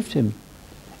believed him,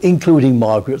 including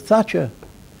Margaret Thatcher,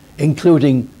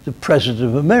 including the President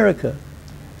of America.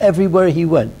 Everywhere he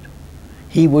went,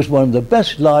 he was one of the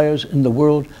best liars in the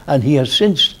world, and he has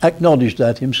since acknowledged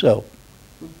that himself.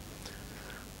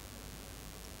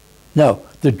 Now,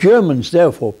 the Germans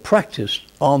therefore practiced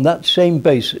on that same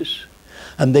basis,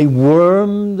 and they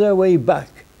wormed their way back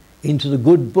into the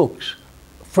good books,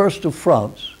 first of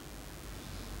France.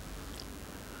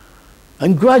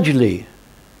 And gradually,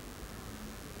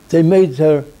 they made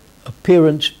their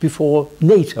appearance before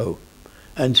NATO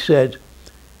and said,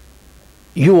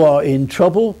 you are in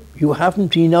trouble, you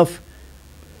haven't enough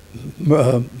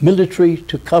military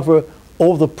to cover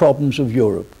all the problems of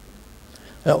Europe.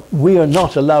 Now, we are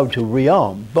not allowed to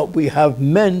rearm, but we have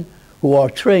men who are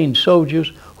trained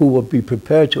soldiers who will be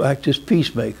prepared to act as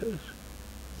peacemakers.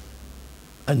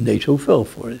 And NATO fell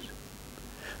for it.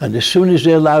 And as soon as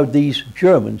they allowed these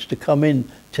Germans to come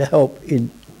in to help in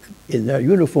their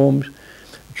uniforms,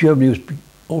 Germany was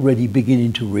already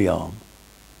beginning to rearm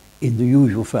in the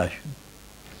usual fashion.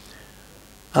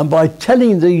 And by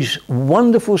telling these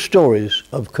wonderful stories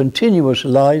of continuous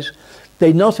lies,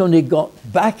 they not only got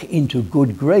back into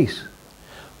good grace,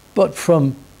 but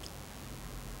from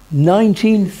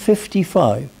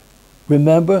 1955,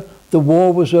 remember the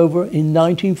war was over in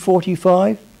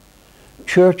 1945,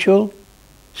 Churchill,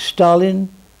 Stalin,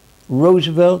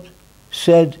 Roosevelt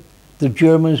said the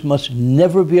Germans must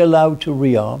never be allowed to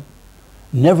rearm,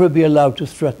 never be allowed to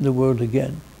threaten the world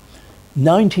again.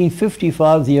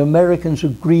 1955, the Americans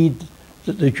agreed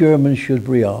that the Germans should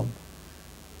rearm.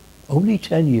 Only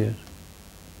 10 years.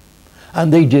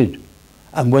 And they did.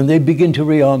 And when they begin to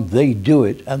rearm, they do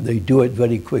it, and they do it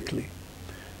very quickly.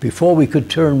 Before we could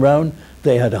turn round,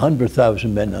 they had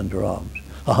 100,000 men under arms,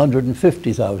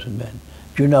 150,000 men.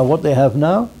 Do you know what they have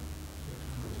now?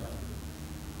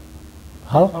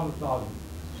 How?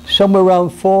 Somewhere around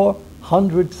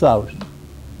 400,000.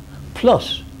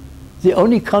 Plus, the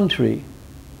only country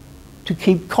to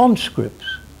keep conscripts.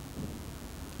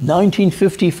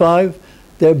 1955,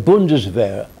 their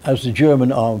Bundeswehr, as the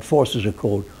German armed forces are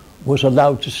called, was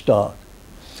allowed to start.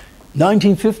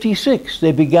 1956,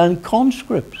 they began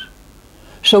conscripts.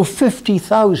 So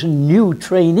 50,000 new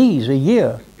trainees a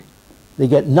year. They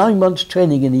get 9 months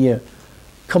training in a year,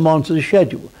 come onto the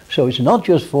schedule. So it's not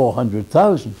just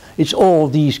 400,000, it's all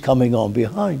these coming on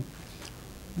behind.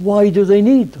 Why do they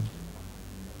need them?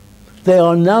 They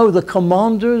are now the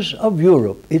commanders of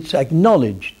Europe. It's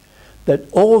acknowledged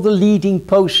that all the leading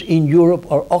posts in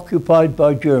Europe are occupied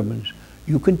by Germans.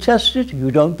 You can test it if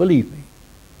you don't believe me.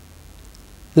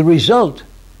 The result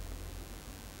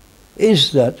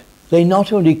is that they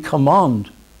not only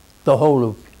command the whole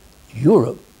of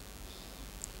Europe,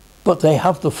 but they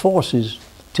have the forces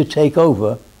to take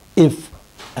over if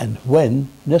and when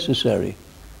necessary.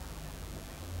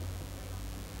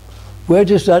 Where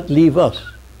does that leave us?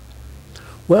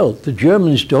 Well, the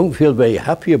Germans don't feel very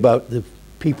happy about the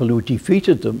people who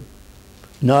defeated them,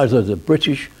 neither the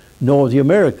British nor the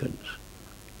Americans.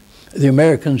 The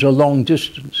Americans are long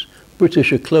distance,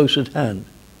 British are close at hand.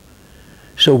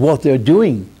 So what they're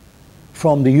doing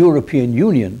from the European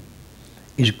Union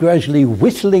is gradually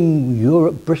whittling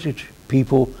British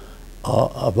people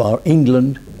of our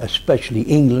England, especially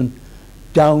England,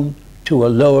 down to a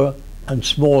lower and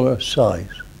smaller size.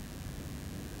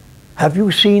 Have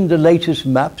you seen the latest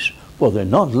maps? Well, they're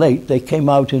not late, they came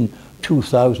out in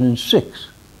 2006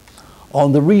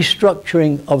 on the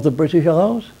restructuring of the British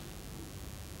Isles.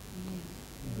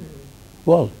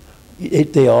 Well,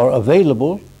 they are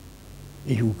available.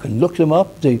 You can look them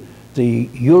up. The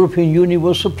European Union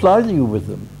will supply you with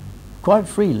them quite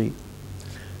freely.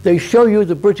 They show you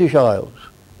the British Isles,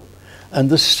 and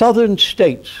the southern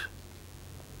states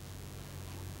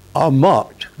are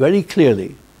marked very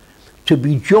clearly to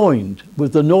be joined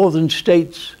with the northern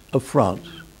states of France.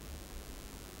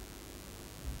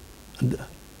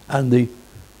 And the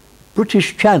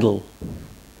British Channel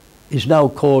is now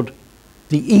called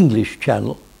the English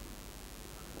Channel,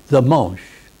 the Manche,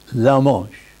 La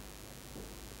Manche.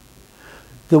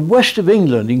 The west of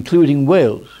England, including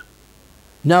Wales,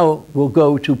 now will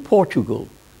go to Portugal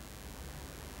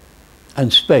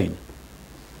and Spain.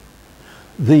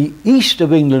 The east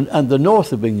of England and the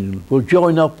north of England will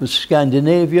join up with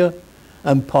Scandinavia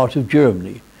and part of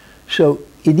Germany. So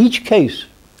in each case,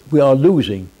 we are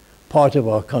losing part of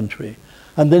our country.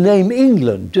 And the name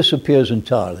England disappears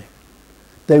entirely.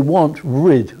 They want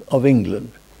rid of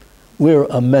England. We're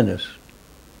a menace.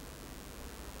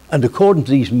 And according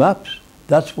to these maps,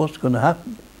 that's what's going to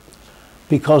happen.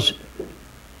 Because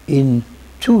in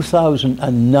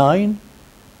 2009,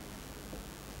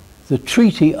 the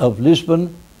Treaty of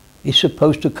Lisbon is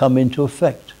supposed to come into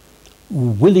effect,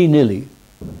 willy-nilly.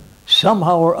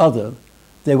 Somehow or other,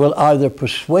 they will either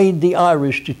persuade the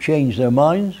Irish to change their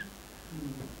minds,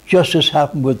 just as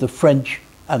happened with the French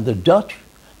and the Dutch.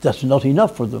 That's not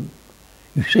enough for them.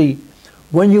 You see,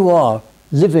 when you are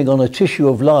living on a tissue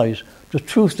of lies, the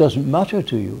truth doesn't matter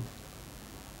to you.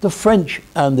 The French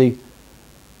and the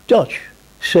Dutch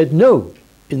said no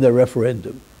in their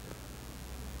referendum.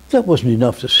 That wasn't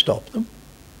enough to stop them.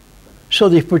 So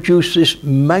they produced this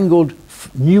mangled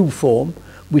new form,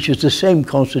 which is the same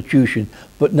constitution,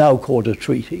 but now called a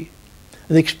treaty.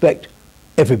 And they expect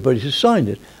everybody to sign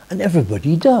it. And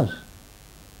everybody does,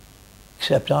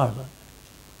 except Ireland.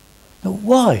 Now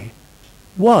why?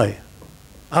 Why?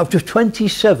 Out of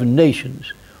 27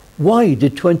 nations, why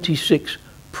did 26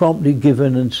 promptly give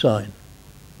in and sign?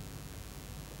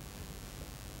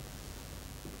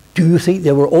 Do you think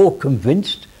they were all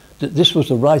convinced that this was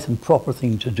the right and proper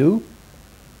thing to do?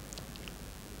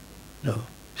 No.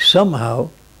 Somehow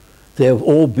they have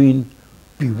all been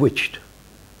bewitched.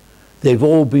 They've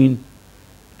all been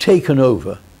taken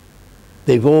over.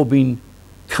 They've all been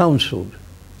counseled,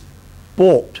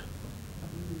 bought,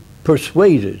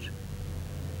 persuaded.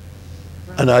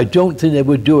 And I don't think they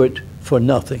would do it for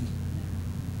nothing.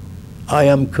 I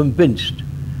am convinced,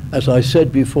 as I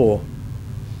said before,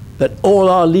 that all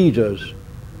our leaders,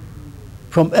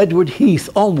 from Edward Heath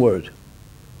onward,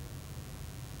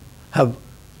 have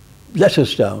let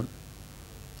us down,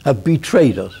 have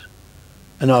betrayed us,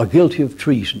 and are guilty of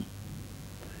treason.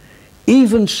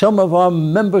 Even some of our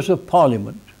members of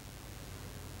Parliament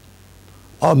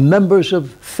are members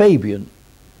of Fabian.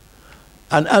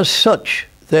 And as such,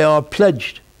 they are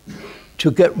pledged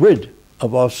to get rid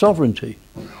of our sovereignty.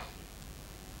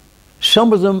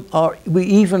 Some of them are, we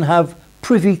even have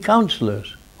privy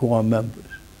councillors who are members.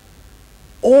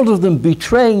 All of them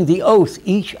betraying the oath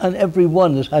each and every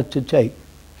one has had to take.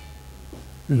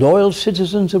 Loyal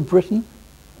citizens of Britain?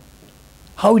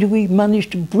 How do we manage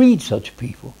to breed such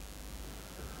people?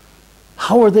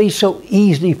 How are they so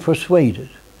easily persuaded?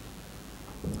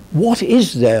 What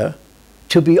is there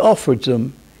to be offered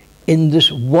them in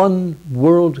this one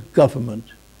world government?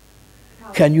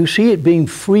 Can you see it being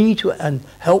free to and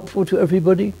helpful to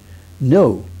everybody?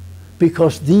 No,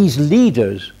 because these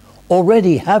leaders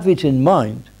already have it in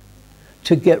mind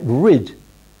to get rid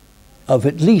of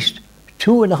at least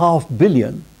 2.5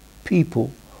 billion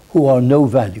people who are no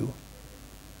value.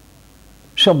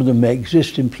 Some of them may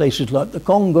exist in places like the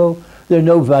Congo. They're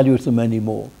no value to them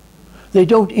anymore. They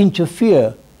don't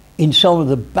interfere in some of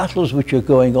the battles which are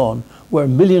going on where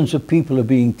millions of people are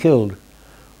being killed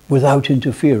without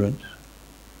interference.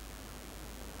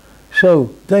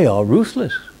 So they are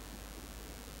ruthless.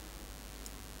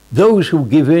 Those who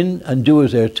give in and do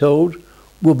as they're told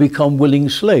will become willing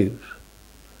slaves,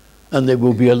 and they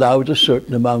will be allowed a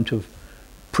certain amount of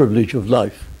privilege of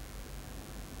life.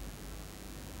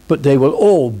 But they will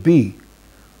all be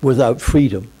without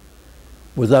freedom,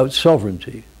 without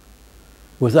sovereignty,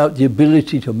 without the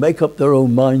ability to make up their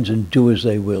own minds and do as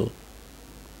they will.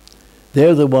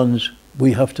 They're the ones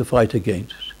we have to fight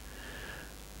against.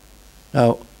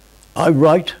 Now, I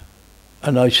write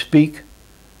and I speak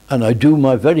and I do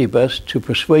my very best to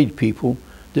persuade people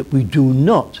that we do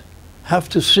not have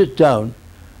to sit down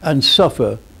and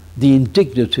suffer the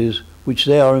indignities which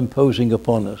they are imposing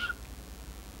upon us.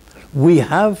 We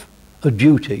have a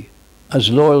duty as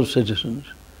loyal citizens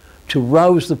to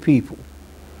rouse the people,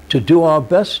 to do our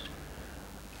best,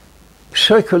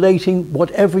 circulating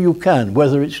whatever you can,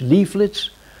 whether it's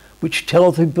leaflets which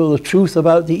tell people the truth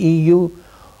about the EU,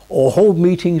 or hold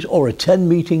meetings or attend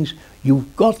meetings.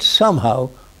 You've got somehow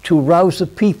to rouse the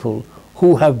people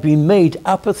who have been made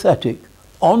apathetic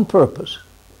on purpose,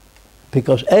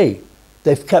 because A,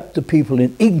 they've kept the people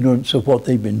in ignorance of what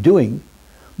they've been doing.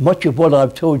 Much of what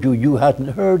I've told you, you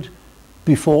hadn't heard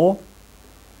before,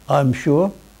 I'm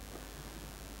sure.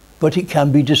 But it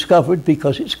can be discovered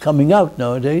because it's coming out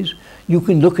nowadays. You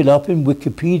can look it up in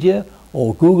Wikipedia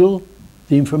or Google.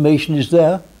 The information is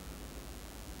there.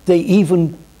 They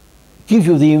even give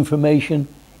you the information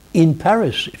in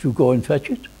Paris if you go and fetch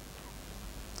it,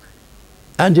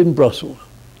 and in Brussels.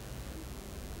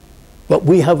 But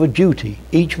we have a duty,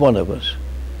 each one of us.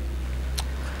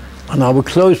 And I will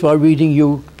close by reading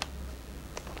you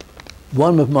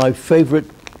one of my favorite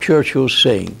Churchill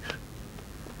sayings.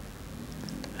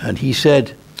 And he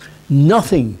said,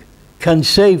 "Nothing can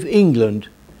save England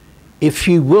if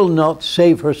she will not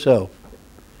save herself.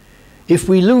 If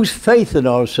we lose faith in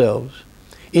ourselves,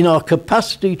 in our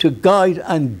capacity to guide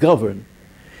and govern,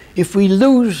 if we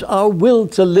lose our will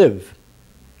to live,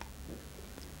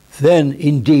 then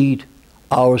indeed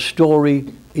our story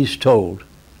is told,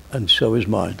 and so is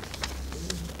mine."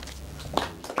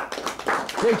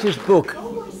 Greatest book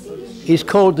is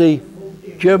called the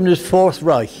Germany's Fourth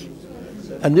Reich,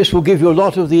 and this will give you a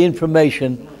lot of the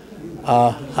information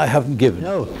I haven't given.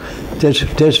 No,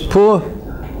 there's poor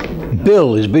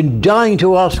Bill has been dying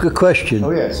to ask a question.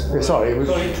 Oh yes, sorry.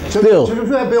 Bill. Should we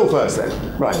do Bill first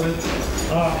then? Right.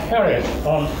 Harry,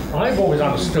 I've always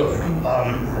understood,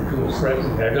 to a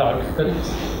certain doubt, that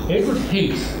Edward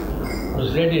Heath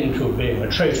was led into being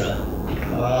a traitor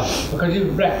because he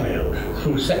was blackmailed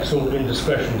through sexual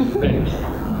indiscretions of men.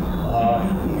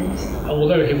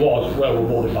 Although he was well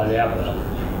rewarded by the Admiral.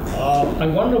 I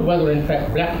wonder whether, in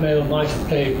fact, blackmail might have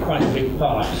played quite a big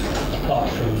part, apart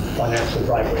from financial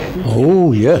bribery.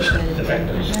 Oh, yes.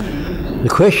 Defenders. The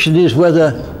question is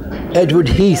whether Edward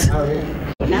Heath...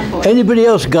 Anybody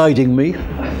else guiding me?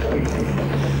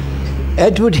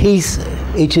 Edward Heath,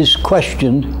 it is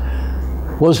questioned,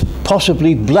 was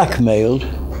possibly blackmailed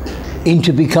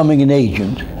into becoming an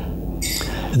agent.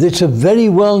 It's a very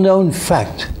well-known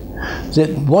fact that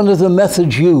one of the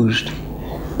methods used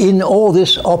in all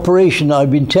this operation I've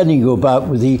been telling you about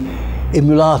with the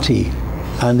Immolati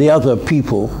and the other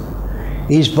people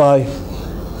is by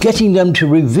getting them to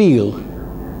reveal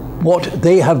what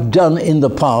they have done in the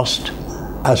past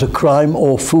as a crime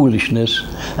or foolishness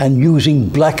and using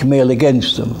blackmail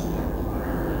against them.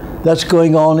 That's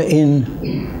going on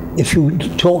in, if you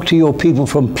talk to your people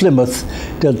from Plymouth,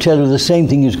 they'll tell you the same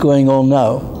thing is going on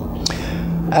now.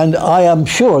 And I am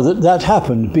sure that that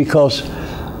happened because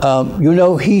you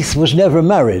know, Heath was never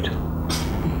married.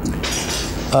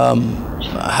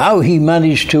 How he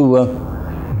managed to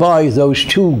buy those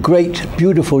two great,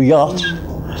 beautiful yachts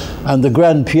and the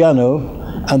grand piano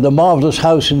and the marvellous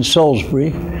house in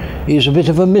Salisbury is a bit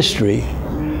of a mystery.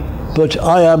 But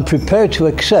I am prepared to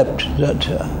accept that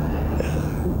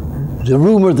the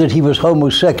rumour that he was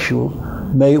homosexual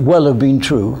may well have been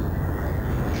true.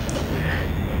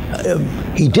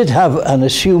 He did have an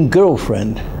assumed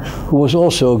girlfriend who was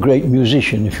also a great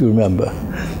musician, if you remember,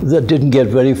 that didn't get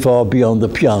very far beyond the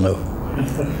piano.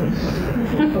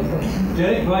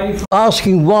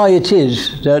 Asking why it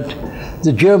is that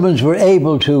the Germans were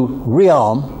able to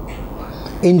rearm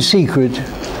in secret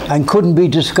and couldn't be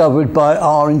discovered by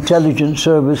our intelligence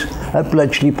service at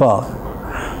Bletchley Park.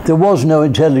 There was no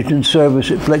intelligence service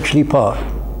at Bletchley Park.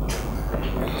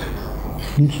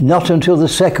 Not until the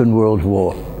Second World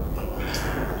War.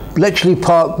 Bletchley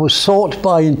Park was sought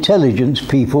by intelligence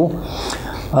people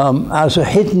as a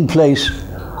hidden place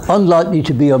unlikely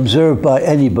to be observed by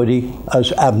anybody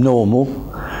as abnormal,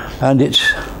 and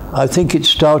I think it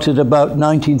started about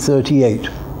 1938.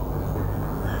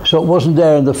 So it wasn't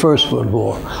there in the First World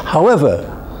War. However,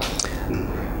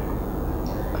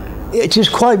 it is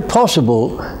quite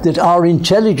possible that our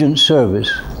intelligence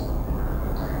service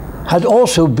had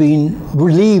also been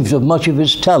relieved of much of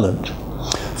its talent.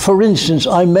 For instance,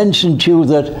 I mentioned to you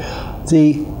that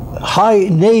the High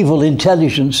Naval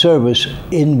Intelligence Service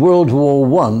in World War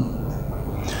I,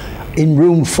 in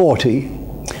room 40,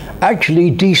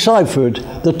 actually deciphered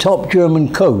the top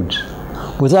German codes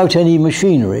without any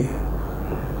machinery.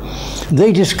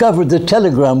 They discovered the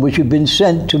telegram which had been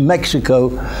sent to Mexico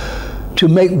to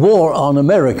make war on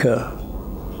America,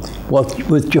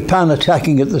 with Japan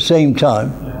attacking at the same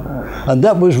time. And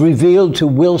that was revealed to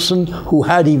Wilson, who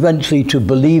had eventually to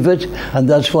believe it, and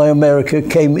that's why America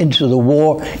came into the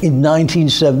war in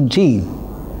 1917.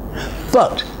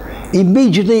 But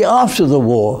immediately after the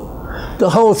war,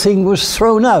 the whole thing was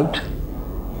thrown out.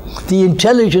 The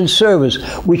intelligence service,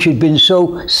 which had been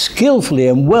so skillfully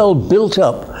and well built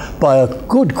up by a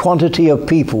good quantity of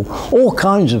people, all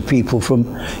kinds of people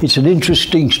it's an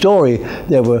interesting story.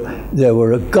 There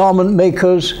were garment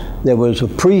makers, there was a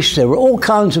priest, there were all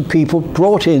kinds of people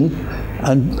brought in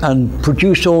and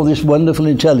produced all this wonderful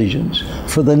intelligence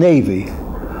for the Navy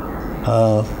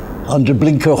under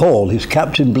Blinker Hall, his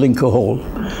Captain Blinker Hall.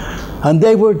 And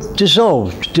they were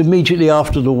dissolved immediately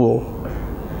after the war.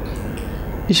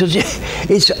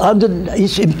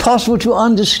 It's impossible to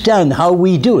understand how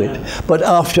we do it, but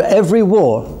after every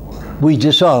war, we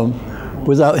disarm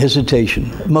without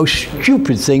hesitation. Most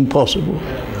stupid thing possible.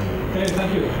 Okay,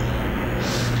 thank you.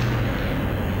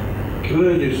 Can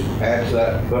I just add to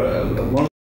that? One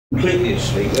completely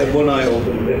asleep, one eye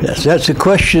open. Yes, that's a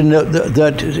question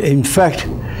that in fact,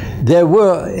 there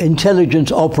were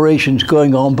intelligence operations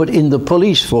going on, but in the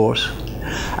police force,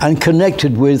 and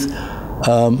connected with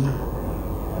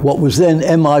what was then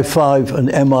MI5 and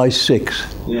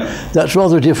MI6. Yeah. That's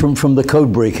rather different from the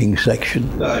code breaking section.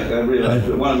 I realise,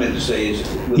 but what I meant to say is,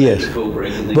 yes, the code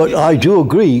breaking, but I do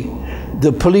agree,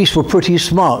 the police were pretty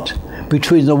smart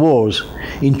between the wars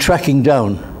in tracking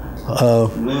down. No,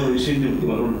 we seem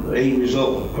to a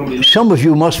result. Probably. Some of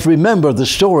you must remember the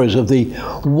stories of the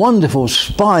wonderful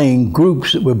spying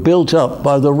groups that were built up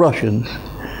by the Russians.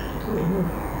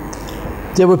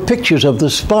 There were pictures of the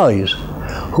spies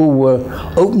who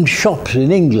opened shops in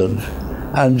England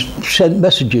and sent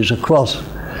messages across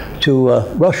to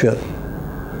Russia.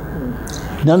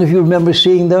 None of you remember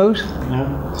seeing those?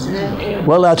 No.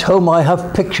 Well, at home I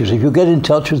have pictures. If you get in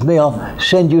touch with me, I'll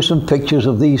send you some pictures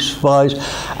of these spies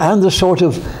and the sort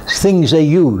of things they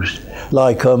used,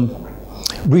 like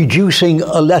reducing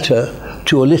a letter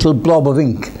to a little blob of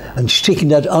ink and sticking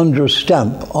that under a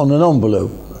stamp on an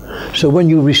envelope. So when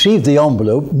you receive the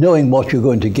envelope, knowing what you're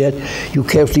going to get, you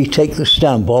carefully take the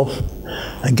stamp off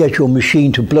and get your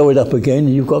machine to blow it up again,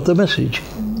 and you've got the message.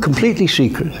 Completely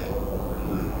secret.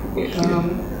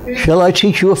 Shall I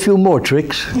teach you a few more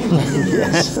tricks?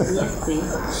 Yes.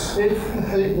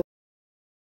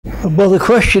 Well, the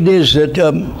question is that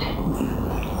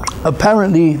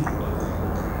apparently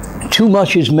too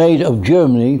much is made of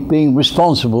Germany being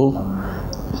responsible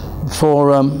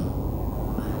for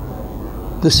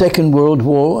the Second World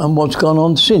War and what's gone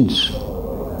on since,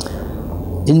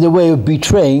 in the way of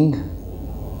betraying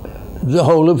the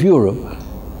whole of Europe.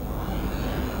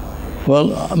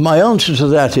 Well, my answer to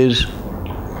that is,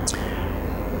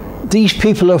 these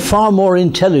people are far more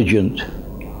intelligent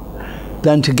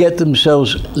than to get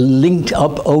themselves linked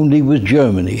up only with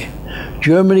Germany.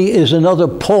 Germany is another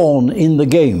pawn in the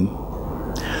game,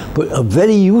 but a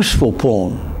very useful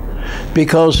pawn,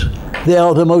 because they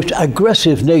are the most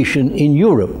aggressive nation in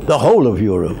Europe, the whole of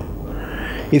Europe.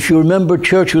 If you remember,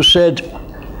 Churchill said,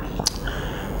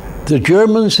 The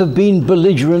Germans have been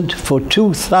belligerent for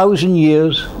 2,000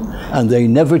 years and they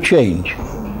never change.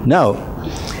 Now,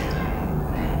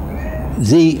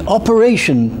 the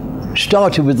operation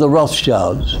started with the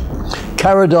Rothschilds,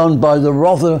 carried on by the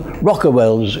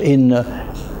Rockefellers in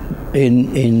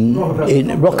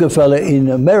Rockefeller in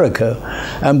America,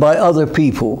 and by other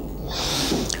people,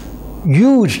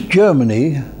 used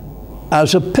Germany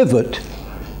as a pivot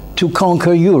to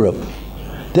conquer Europe.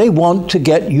 They want to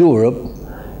get Europe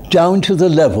down to the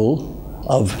level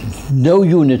of no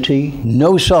unity,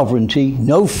 no sovereignty,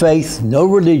 no faith, no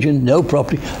religion, no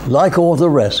property, like all the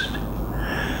rest.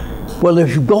 Well,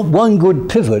 if you've got one good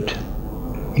pivot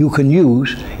you can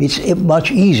use, it's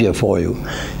much easier for you.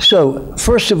 So,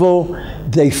 first of all,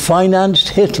 they financed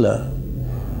Hitler.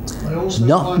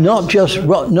 Not just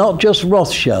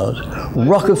Rothschild.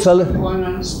 Rockefeller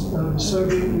financed the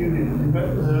Soviet Union.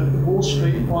 Wall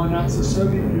Street financed the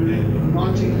Soviet Union from the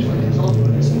 1920s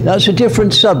onwards. That's a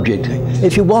different subject.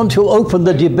 If you want to open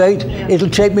the debate, it'll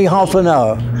take me half an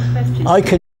hour.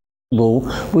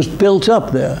 Was built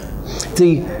up there.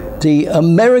 The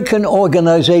American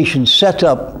organization set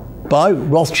up by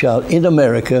Rothschild in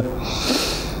America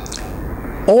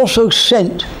also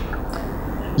sent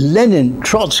Lenin,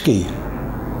 Trotsky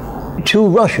to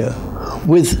Russia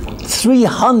with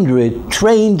 300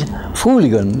 trained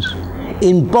hooligans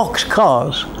in box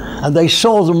cars, and they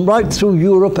saw them right through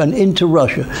Europe and into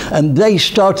Russia, and they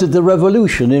started the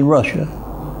revolution in Russia.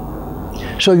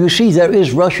 So you see, there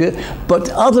is Russia, but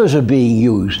others are being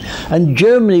used, and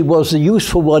Germany was the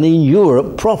useful one in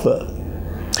Europe proper,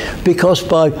 because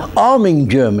by arming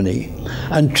Germany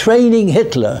and training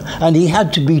Hitler, and he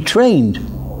had to be trained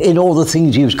in all the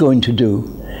things he was going to do.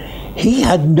 He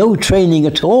had no training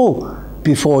at all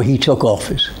before he took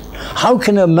office. How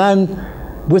can a man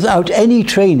without any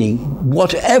training,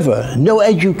 whatever, no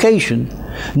education,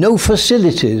 no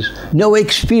facilities, no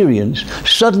experience,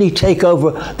 suddenly take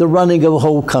over the running of a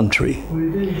whole country?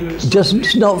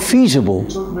 It's not feasible.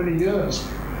 It took many years.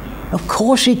 Of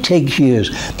course it takes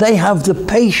years. They have the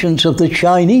patience of the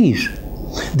Chinese.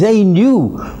 They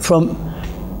knew from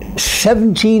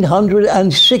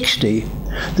 1760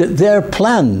 that their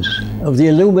plans of the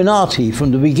Illuminati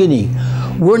from the beginning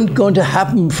weren't going to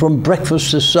happen from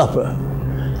breakfast to supper.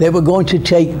 They were going to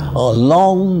take a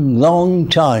long, long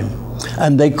time,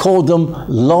 and they called them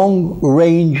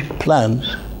long-range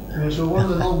plans. Yeah, so one of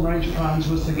the long-range plans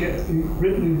was to get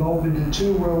Britain involved into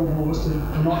 2 world wars to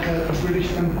knock out the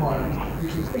British Empire.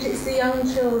 But it's the young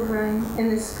children in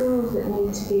the schools that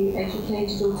need to be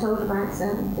educated or told about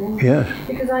certain things. Yes.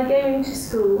 Because I go into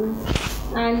school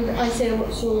and I say,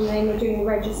 what's your name? We're doing a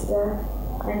register,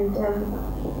 and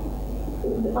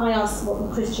I ask what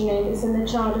the Christian name is, and the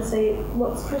child will say,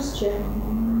 what's Christian?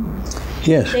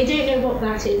 Yes. They don't know what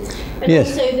that is. And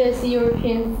yes. Also there's the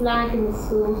European flag in the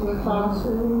schools and the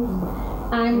classrooms.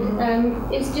 And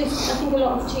it's just, I think a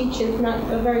lot of teachers now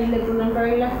are very liberal and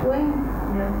very left-wing.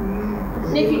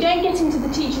 And if you don't get into the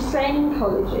teacher training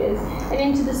colleges and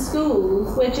into the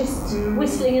schools, we're just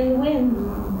whistling in the wind.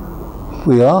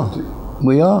 We are.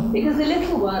 We are. Because the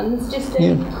little ones just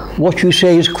don't... Yeah. What you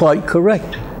say is quite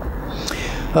correct.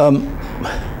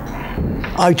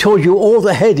 I told you all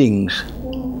the headings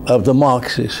of the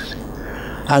Marxists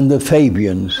and the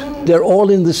Fabians. They're all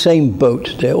in the same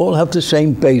boat. They all have the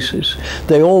same basis.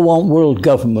 They all want world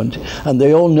government, and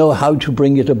they all know how to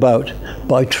bring it about,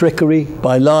 by trickery,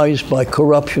 by lies, by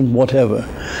corruption, whatever.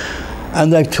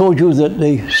 And they've told you that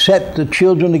they set the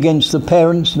children against the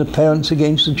parents and the parents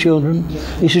against the children.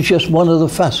 This is just one of the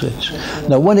facets.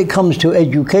 Now, when it comes to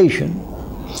education,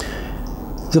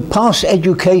 the past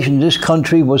education in this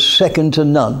country was second to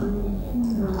none.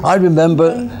 I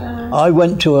remember I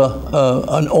went to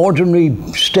an ordinary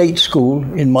state school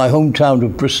in my hometown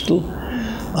of Bristol.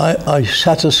 I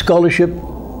sat a scholarship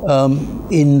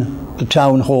in the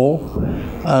town hall,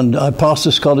 and I passed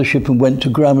the scholarship and went to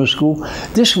grammar school.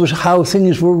 This was how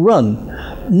things were run,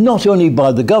 not only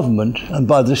by the government and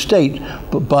by the state,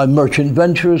 but by merchant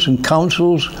venturers and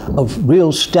councils of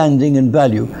real standing and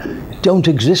value. It don't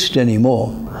exist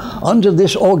anymore. Under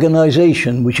this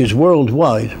organization, which is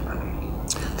worldwide,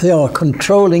 they are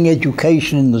controlling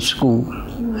education in the schools.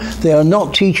 They are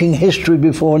not teaching history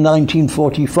before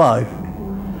 1945.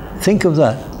 Think of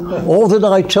that. All that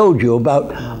I told you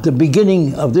about the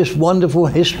beginning of this wonderful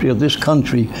history of this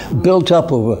country, built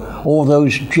up over all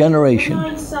those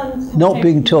generations, not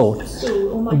being taught.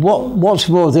 What's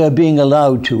more, they're being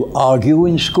allowed to argue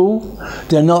in school.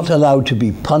 They're not allowed to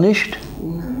be punished.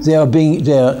 They're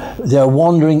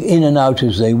wandering in and out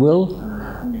as they will.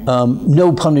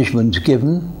 No punishment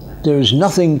given. There is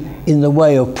nothing in the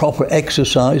way of proper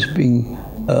exercise being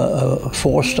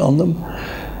forced on them.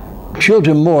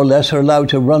 Children more or less are allowed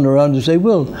to run around as they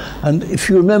will. And if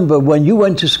you remember, when you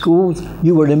went to school,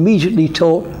 you were immediately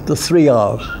taught the 3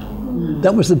 R's.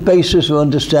 That was the basis of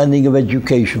understanding of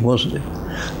education, wasn't it?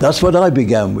 That's what I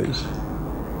began with.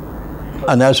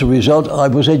 And as a result, I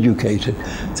was educated.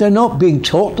 They're not being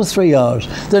taught the 3 R's.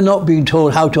 They're not being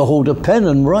told how to hold a pen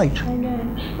and write. I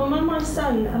know. Well, when my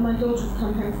son and my daughter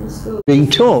come home from school, Being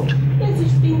taught. yes,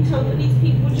 he's being told that these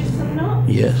people just are not.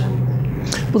 Yes.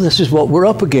 Well, this is what we're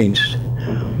up against.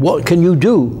 What can you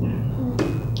do?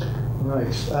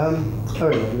 Right.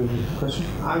 Harry, you have a question?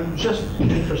 I'm just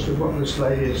interested in what this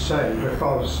lady is saying,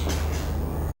 because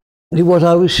What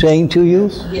I was saying to you,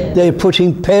 they're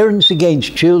putting parents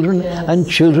against children and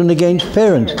children against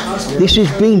parents. This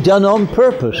is being done on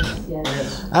purpose.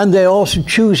 And they're also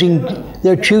choosing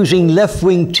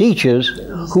left-wing teachers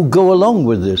who go along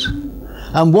with this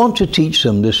and want to teach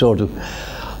them this sort of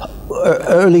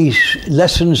early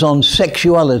lessons on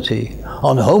sexuality,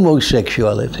 on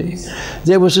homosexuality.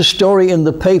 There was a story in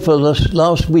the paper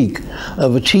last week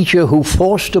of a teacher who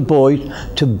forced a boy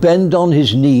to bend on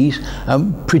his knees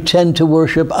and pretend to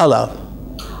worship Allah.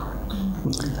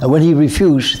 And when he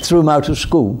refused, threw him out of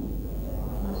school.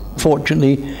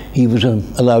 Fortunately, he was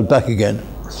allowed back again.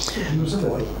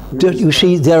 You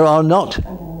see, there are not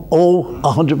all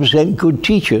 100% good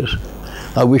teachers.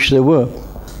 I wish there were.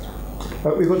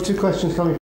 We've got 2 questions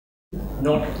coming.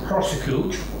 Not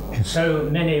prosecute so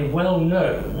many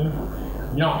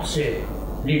well-known Nazi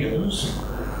leaders,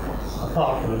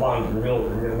 apart from the ones in the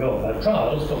Nuremberg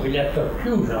trials, but we left a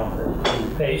huge number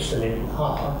in place and in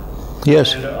power.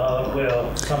 Yes. And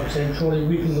we're, some say, surely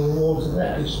reaping the rewards of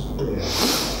that.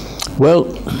 Well,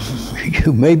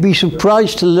 you may be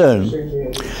surprised to learn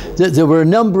that there were a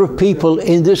number of people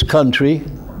in this country.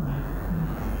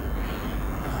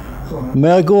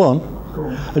 May I go on?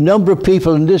 A number of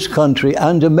people in this country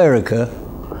and America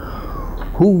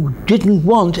who didn't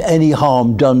want any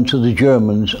harm done to the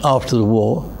Germans after the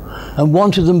war and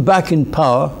wanted them back in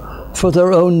power for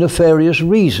their own nefarious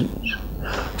reasons.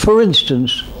 For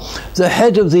instance, the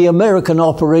head of the American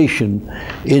operation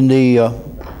in the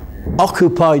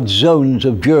occupied zones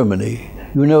of Germany.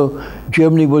 You know,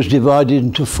 Germany was divided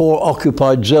into 4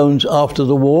 occupied zones after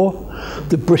the war.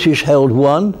 The British held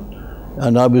 1,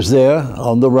 and I was there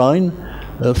on the Rhine.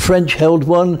 The French held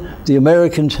 1, the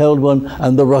Americans held 1,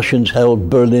 and the Russians held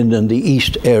Berlin and the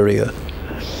East area.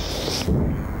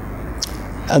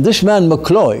 And this man,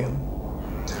 McCloy,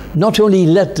 not only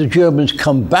let the Germans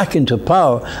come back into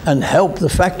power and help the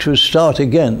factories start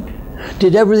again,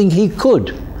 did everything he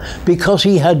could, because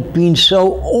he had been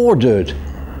so ordered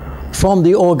from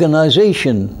the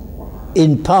organization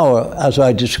in power, as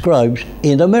I described,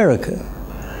 in America.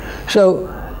 So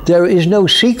there is no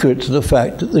secret to the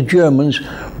fact that the Germans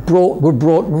were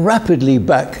brought rapidly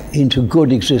back into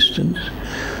good existence.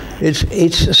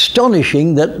 It's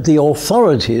astonishing that the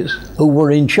authorities who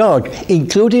were in charge,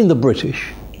 including the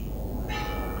British,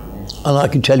 and I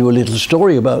can tell you a little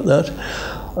story about that,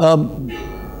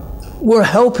 were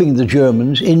helping the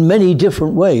Germans in many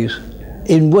different ways,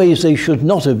 in ways they should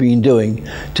not have been doing,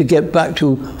 to get back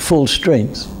to full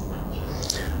strength.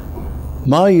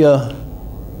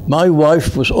 My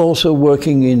wife was also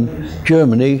working in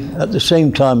Germany at the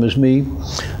same time as me,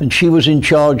 and she was in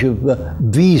charge of the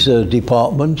visa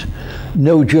department.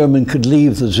 No German could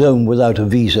leave the zone without a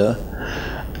visa,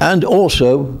 and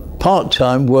also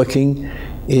part-time working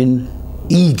in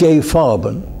IG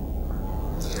Farben.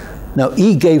 Now,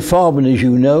 IG Farben, as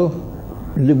you know,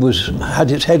 had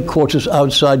its headquarters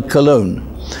outside Cologne,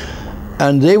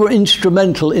 and they were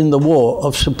instrumental in the war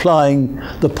of supplying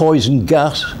the poison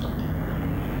gas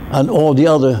and all the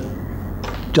other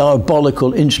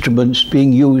diabolical instruments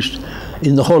being used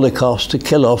in the Holocaust to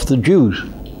kill off the Jews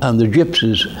and the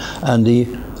Gypsies and the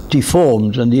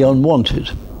deformed and the unwanted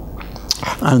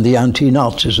and the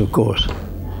anti-Nazis, of course.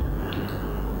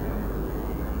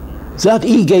 That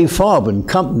IG Farben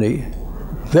company,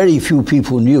 very few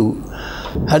people knew,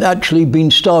 had actually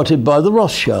been started by the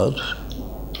Rothschilds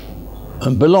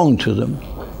and belonged to them.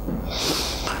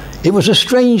 It was a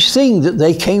strange thing that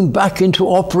they came back into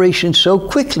operation so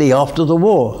quickly after the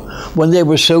war, when they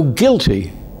were so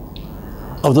guilty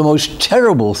of the most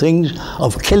terrible things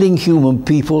of killing human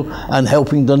people and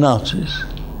helping the Nazis.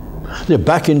 They're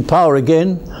back in power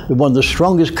again. They're one of the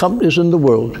strongest companies in the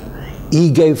world,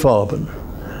 IG Farben.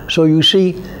 So you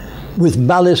see, with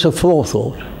malice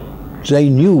aforethought, they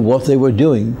knew what they were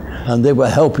doing and they were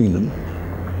helping them.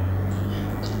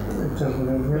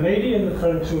 The lady in the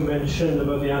front who mentioned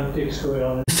about the antics going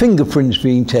on. Fingerprints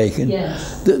being taken.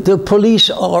 Yes. The police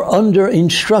are under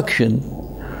instruction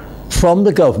from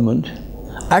the government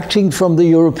acting from the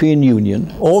European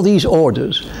Union, all these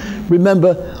orders.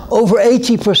 Remember, over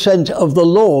 80% of the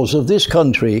laws of this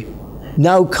country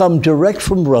now come direct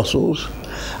from Brussels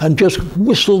and just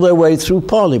whistle their way through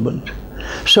Parliament.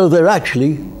 So they're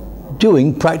actually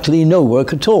doing practically no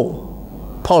work at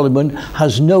all. Parliament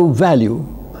has no value.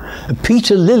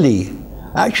 Peter Lilly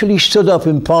actually stood up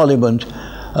in Parliament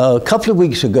a couple of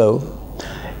weeks ago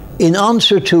in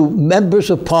answer to members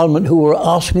of Parliament who were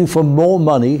asking for more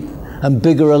money and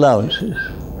bigger allowances,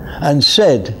 and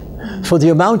said, for the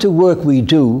amount of work we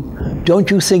do, don't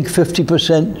you think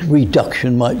 50%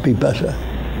 reduction might be better?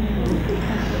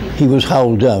 He was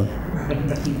howled down.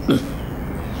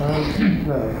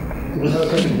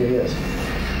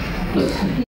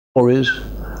 Stories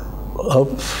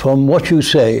from what you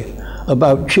say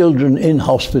about children in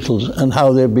hospitals and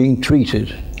how they're being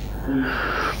treated.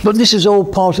 But this is all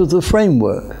part of the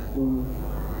framework.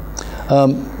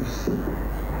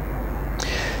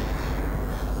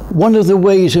 One of the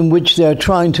ways in which they're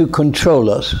trying to control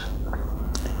us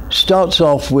starts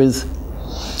off with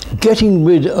getting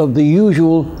rid of the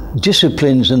usual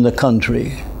disciplines in the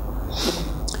country,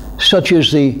 such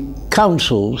as the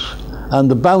councils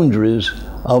and the boundaries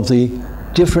of the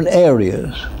different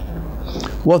areas.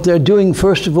 What they're doing,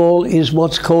 first of all, is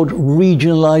what's called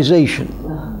regionalisation.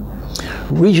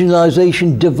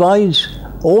 Regionalisation divides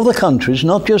all the countries,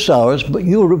 not just ours, but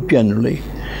Europe generally,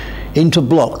 into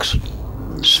blocks.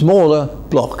 Smaller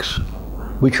blocks,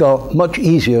 which are much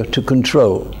easier to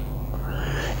control.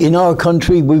 In our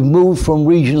country, we've moved from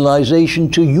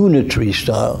regionalisation to unitary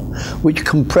style, which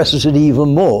compresses it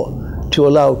even more to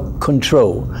allow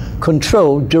control.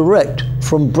 Control direct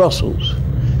from Brussels.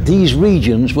 These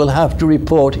regions will have to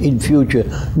report in future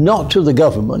not to the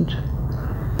government,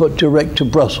 but direct to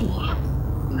Brussels.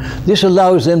 This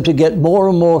allows them to get more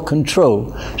and more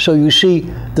control. So you see,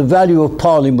 the value of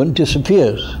Parliament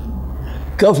disappears.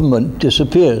 Government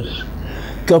disappears.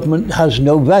 Government has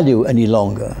no value any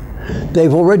longer.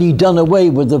 They've already done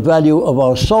away with the value of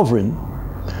our sovereign,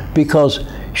 because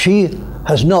she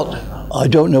has not, I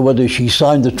don't know whether she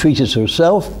signed the treaties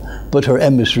herself, but her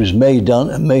emissaries may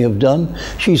have done.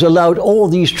 She's allowed all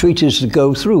these treaties to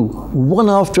go through, one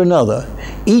after another,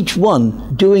 each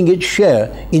one doing its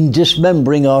share in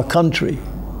dismembering our country.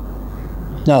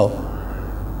 Now,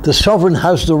 the sovereign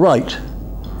has the right,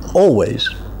 always,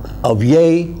 of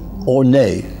yea or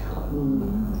nay.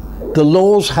 The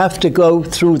laws have to go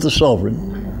through the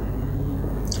sovereign.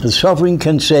 The sovereign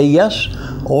can say yes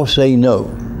or say no.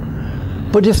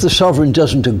 But if the sovereign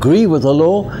doesn't agree with the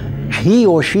law, he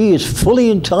or she is fully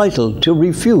entitled to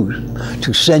refuse,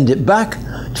 to send it back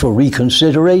for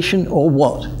reconsideration or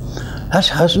what. That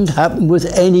hasn't happened with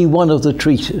any one of the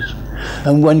treaties.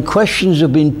 And when questions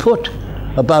have been put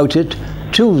about it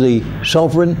to the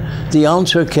sovereign, the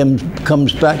answer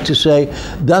comes back to say,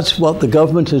 that's what the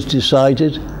government has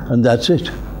decided, and that's it.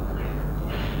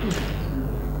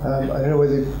 I don't know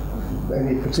whether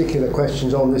any particular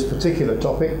questions on this particular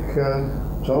topic.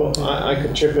 John? I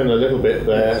could chip in a little bit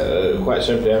there, quite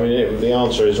simply. I mean, the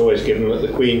answer is always given that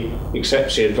the Queen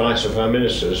accepts the advice of her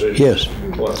ministers, which yes.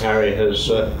 is what Harry has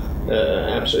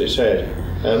absolutely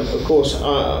said. Of course,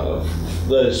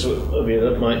 those of you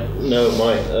that might know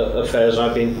my affairs,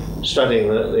 I've been studying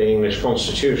the English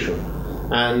Constitution,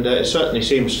 and it certainly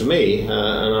seems to me, and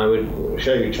I would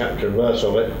show you chapter and verse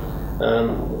of it,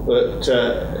 but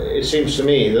it seems to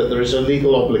me that there is a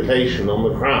legal obligation on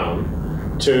the Crown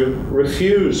to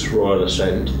refuse royal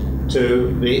assent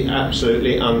to the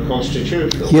absolutely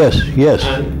unconstitutional. Yes, yes.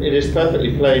 And it is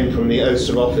perfectly plain from the oaths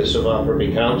of office of our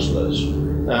Privy Councillors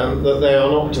that they are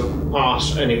not to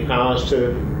pass any powers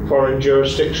to foreign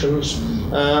jurisdictions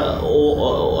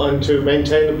and to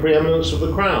maintain the preeminence of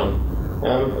the Crown.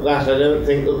 That I don't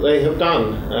think that they have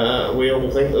done. We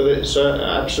all think that it's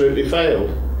absolutely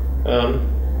failed.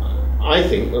 I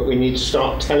think that we need to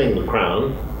start telling the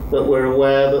Crown that we're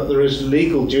aware that there is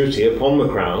legal duty upon the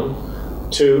Crown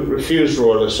to refuse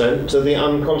royal assent to the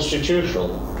unconstitutional.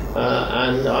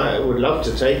 And I would love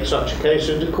to take such a case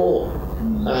into court.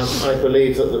 I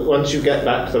believe that once you get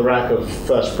back to the rack of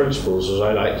first principles, as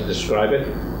I like to describe it,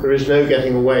 there is no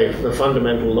getting away from the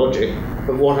fundamental logic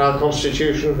of what our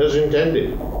Constitution has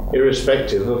intended,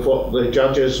 irrespective of what the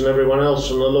judges and everyone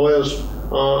else and the lawyers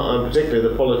are, and particularly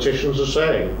the politicians, are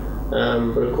saying.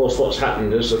 But of course what's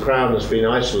happened is the Crown has been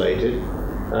isolated.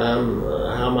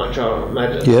 How much our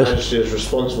Majesty is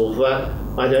responsible for that,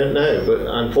 I don't know. But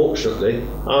unfortunately,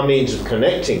 our means of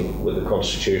connecting with the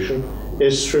Constitution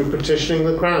is through petitioning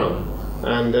the Crown.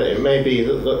 And it may be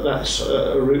that that's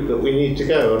a route that we need to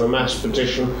go on, a mass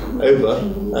petition over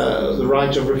the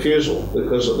right of refusal,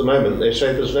 because at the moment they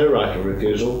say there's no right of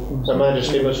refusal. Her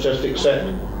Majesty must just accept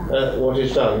what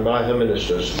is done by her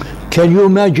ministers. Can you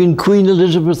imagine Queen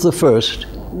Elizabeth I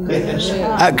Yes.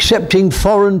 accepting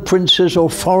foreign princes or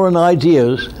foreign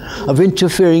ideas of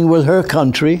interfering with her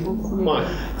country? Why?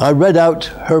 I read out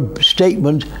her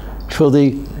statement for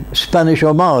the Spanish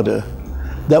Armada.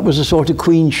 That was the sort of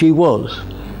queen she was.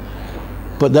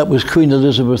 But that was Queen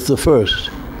Elizabeth I.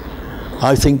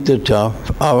 I think that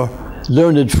our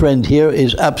learned friend here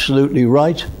is absolutely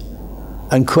right,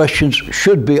 and questions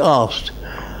should be asked.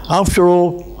 After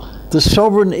all, the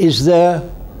sovereign is there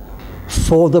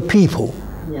for the people.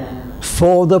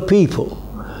 For the people.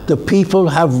 The people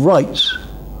have rights.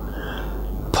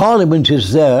 Parliament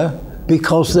is there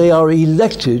because they are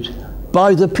elected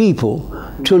by the people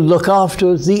to look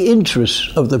after the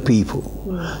interests of the people.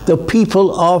 The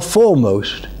people are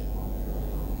foremost.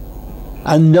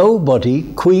 And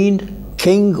nobody, queen,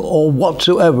 king, or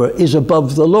whatsoever, is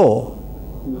above the law.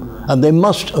 And they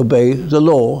must obey the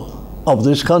law of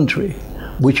this country,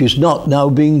 which is not now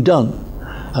being done,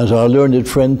 as our learned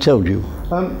friend told you.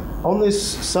 On this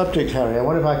subject, Harry, I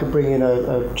wonder if I could bring in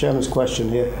a chairman's question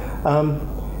here.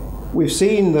 We've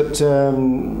seen that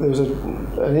there was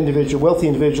an individual, wealthy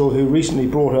individual, who recently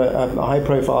brought a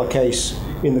high-profile case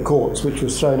in the courts, which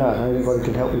was thrown out. Anybody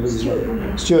can help me with his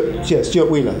name?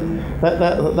 Stuart Wheeler.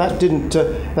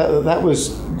 That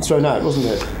was thrown out, wasn't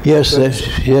it? Yes,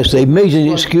 yes. They made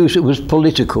an excuse. It was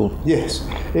political. Yes,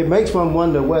 it makes one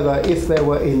wonder whether, if there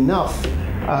were enough,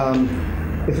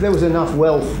 if there was enough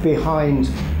wealth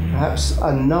behind perhaps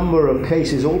a number of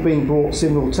cases all being brought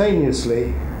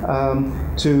simultaneously,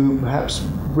 to perhaps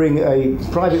bring a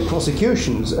private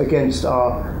prosecutions against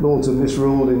our lords of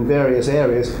misrule in various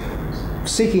areas,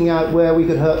 seeking out where we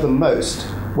could hurt them most.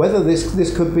 Whether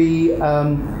this could be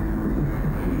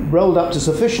rolled up to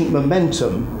sufficient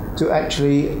momentum to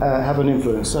actually have an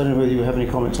influence. I don't know whether you have any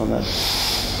comments on that.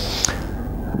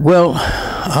 Well,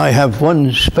 I have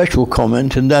one special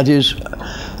comment, and that is,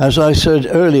 as I said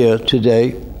earlier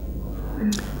today,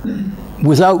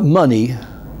 without money,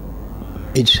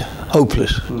 it's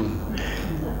hopeless.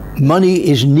 Money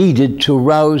is needed to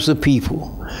rouse the people,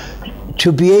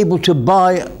 to be able to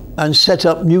buy and set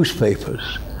up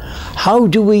newspapers. How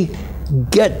do we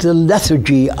get the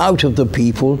lethargy out of the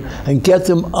people and get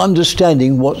them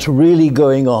understanding what's really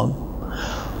going on?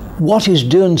 What is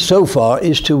done so far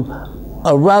is to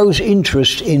arouse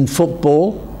interest in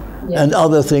football and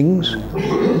other things,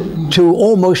 to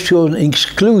almost to an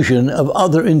exclusion of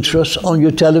other interests on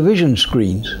your television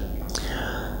screens.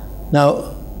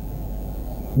 Now,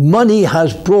 money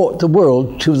has brought the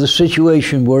world to the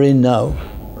situation we're in now.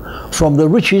 From the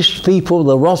richest people,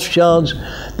 the Rothschilds,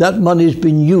 that money has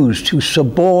been used to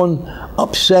suborn,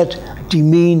 upset,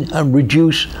 demean, and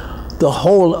reduce the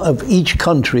whole of each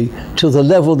country to the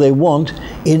level they want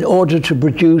in order to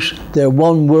produce their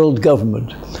one world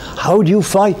government. How do you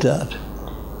fight that?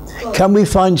 Can we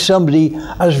find somebody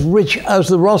as rich as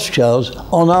the Rothschilds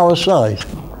on our side?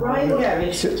 Brian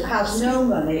Gerrish has no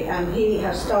money, and he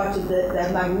has started the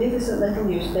magnificent little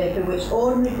newspaper which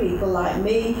ordinary people like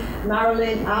me,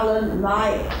 Marilyn, Alan,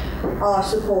 Mike are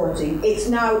supporting. It's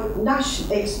now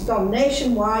it's gone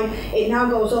nationwide, it now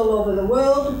goes all over the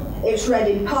world, it's read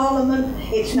in Parliament,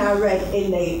 it's now read in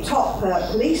the top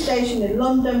police station in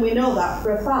London, we know that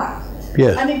for a fact.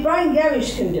 Yes. And if Brian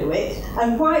Gerrish can do it,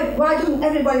 and why doesn't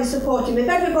everybody support him? If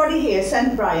everybody here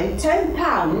sent Brian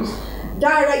 £10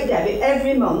 direct debit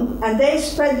every month and they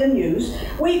spread the news,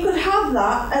 we could have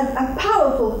that a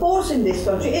powerful force in this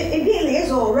country. It really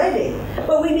is already,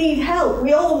 but we need help.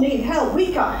 We all need help. We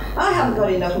can't. I haven't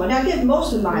got enough money. I give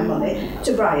most of my money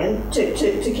to Brian to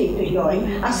keep it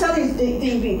going. I sell his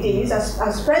DVDs.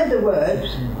 I spread the word.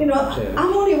 You know,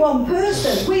 I'm only one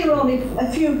person. We're only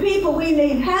a few people. We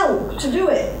need help to do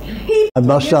it. I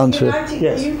must answer.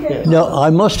 Yes. No, I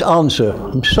must answer.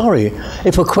 I'm sorry.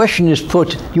 If a question is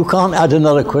put, you can't add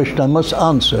another question. I must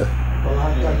answer.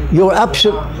 You're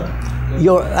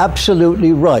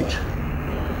absolutely right.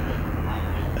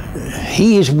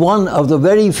 He is one of the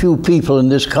very few people in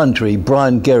this country,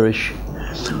 Brian Gerrish,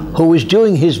 who is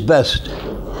doing his best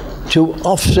to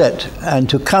offset and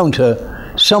to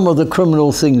counter some of the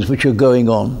criminal things which are going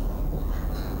on.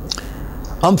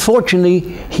 Unfortunately,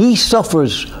 he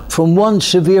suffers from one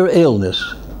severe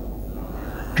illness.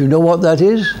 Do you know what that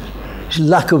is? It's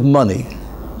lack of money.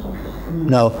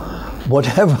 Now,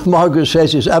 whatever Margaret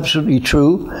says is absolutely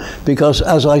true, because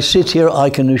as I sit here,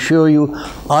 I can assure you,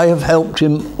 I have helped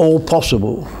him all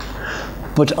possible.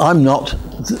 But I'm not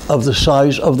of the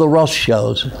size of the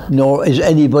Rothschilds, nor is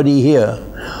anybody here.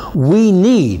 We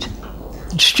need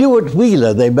Stuart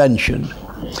Wheeler, they mentioned.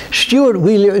 Stuart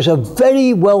Wheeler is a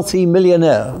very wealthy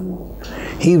millionaire.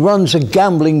 He runs a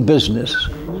gambling business.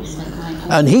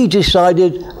 And he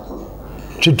decided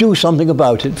to do something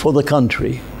about it for the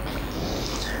country.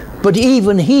 But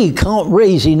even he can't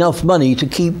raise enough money to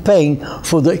keep paying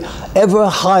for the ever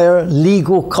higher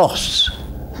legal costs.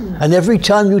 And every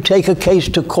time you take a case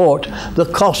to court, the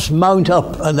costs mount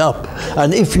up and up.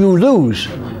 And if you lose,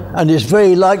 and it's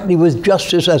very likely with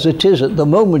justice as it is at the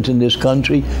moment in this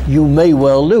country, you may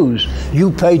well lose.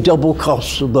 You pay double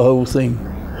costs of the whole thing.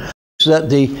 That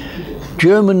the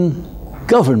German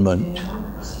government,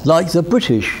 like the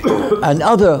British and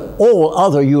all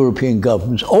other European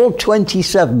governments, all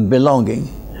 27 belonging,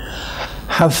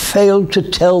 have failed to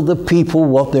tell the people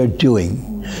what they're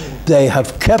doing. They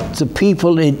have kept the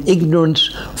people in ignorance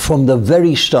from the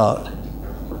very start.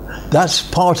 That's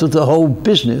part of the whole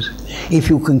business. If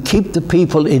you can keep the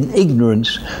people in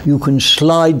ignorance, you can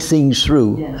slide things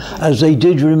through. As they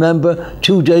did, remember,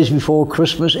 2 days before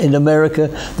Christmas in America,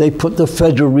 they put the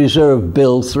Federal Reserve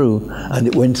bill through, and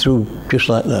it went through just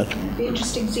like that. It'd be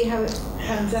interesting to see how it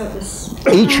pans out. This.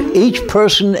 Each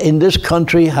person in this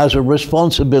country has a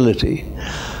responsibility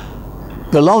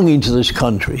belonging to this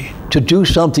country to do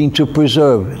something to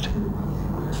preserve it.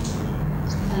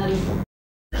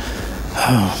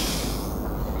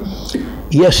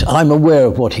 Yes, I'm aware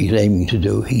of what he's aiming to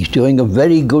do. He's doing a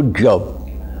very good job.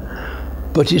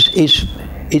 But it's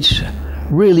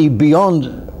really beyond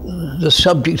the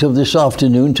subject of this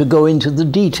afternoon to go into the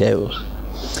details.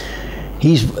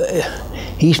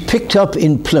 He's picked up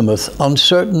in Plymouth on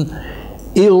certain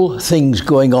ill things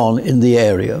going on in the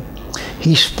area.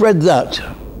 He spread that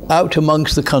out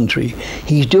amongst the country.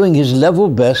 He's doing his level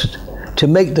best to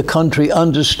make the country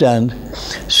understand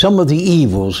some of the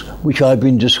evils which I've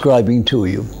been describing to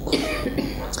you.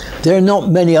 There are not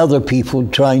many other people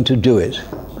trying to do it.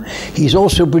 He's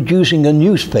also producing a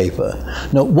newspaper.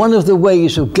 Now, one of the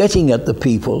ways of getting at the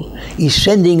people is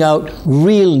sending out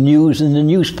real news in the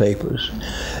newspapers.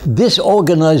 This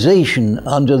organization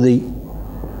under the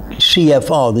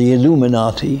CFR, the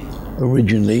Illuminati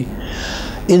originally,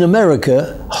 in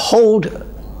America, hold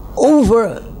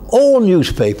over all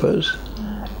newspapers,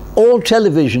 all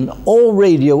television, all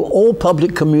radio, all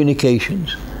public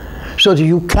communications, so that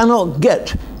you cannot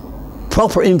get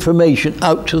proper information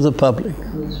out to the public.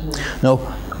 Now,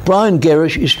 Brian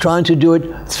Gerrish is trying to do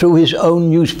it through his own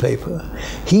newspaper.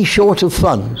 He's short of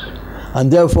funds,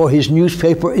 and therefore his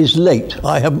newspaper is late.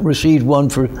 I haven't received one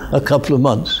for a couple of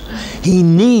months. He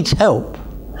needs help,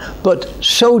 but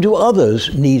so do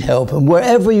others need help. And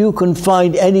wherever you can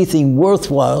find anything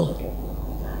worthwhile,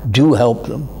 do help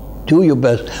them. Do your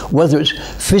best, whether it's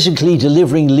physically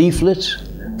delivering leaflets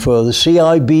for the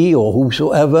CIB or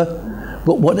whosoever.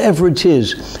 But whatever it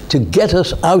is, to get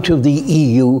us out of the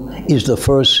EU is the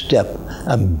first step,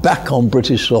 and back on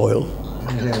British soil.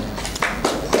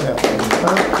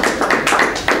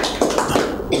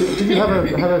 Did you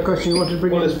have a question you wanted to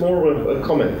bring in? Well, it's more of a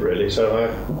comment, really,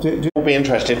 so I'll be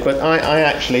interested. But I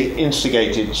actually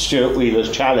instigated Stuart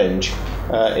Wheeler's challenge,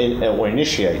 or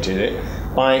initiated it,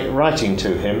 by writing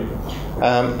to him,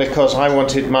 because I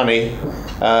wanted money,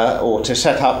 or to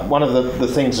set up one of the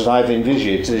things that I've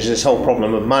envisaged is this whole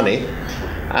problem of money.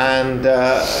 And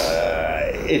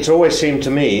it's always seemed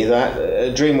to me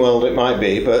that dream world it might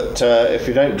be, but if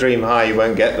you don't dream high, you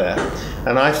won't get there.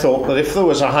 And I thought that if there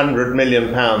was £100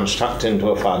 million tucked into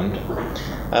a fund,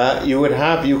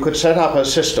 you could set up a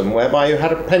system whereby you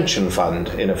had a pension fund,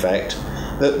 in effect,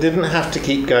 that didn't have to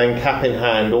keep going cap in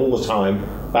hand all the time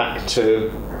back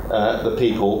to the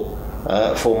people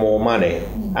for more money,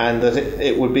 and that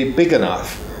it would be big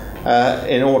enough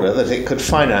in order that it could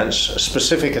finance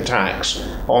specific attacks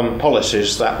on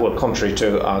policies that were contrary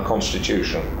to our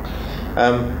constitution.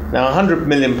 Now, £100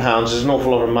 million is an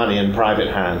awful lot of money in private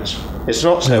hands. It's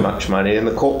not so much money in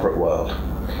the corporate world.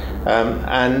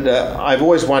 And I've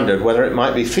always wondered whether it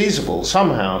might be feasible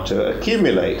somehow to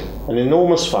accumulate an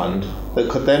enormous fund that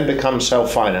could then become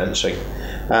self-financing.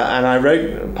 And I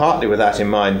wrote partly with that in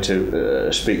mind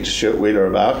to speak to Stuart Wheeler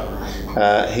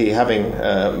about, he having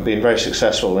been very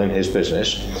successful in his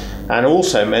business, and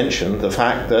also mentioned the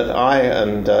fact that I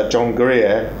and John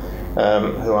Greer,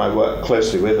 who I work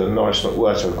closely with, and Norris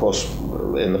McWhirter, of course,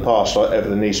 in the past over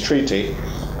the Nice Treaty,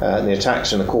 and the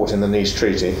attacks in the court in the Nice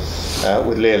Treaty,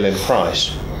 with Lear Lynn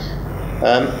Price.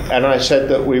 And I said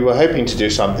that we were hoping to do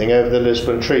something over the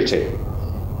Lisbon Treaty.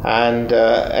 And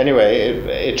anyway,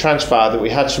 it transpired that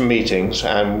we had some meetings,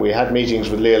 and we had meetings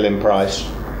with Lear Lynn Price,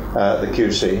 the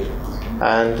QC,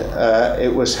 and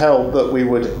it was held that we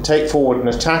would take forward an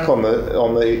attack on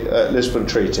the Lisbon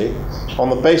Treaty on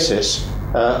the basis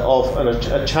of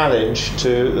a challenge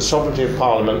to the sovereignty of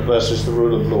Parliament versus the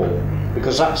rule of law,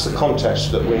 because that's the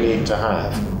contest that we need to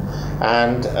have.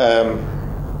 And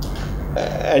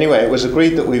anyway, it was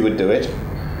agreed that we would do it,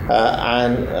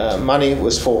 and money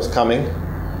was forthcoming,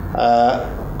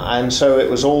 and so it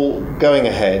was all going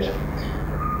ahead.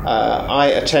 I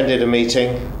attended a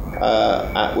meeting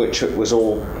at which it was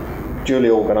all duly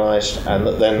organised, and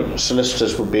that then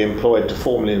solicitors would be employed to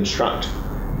formally instruct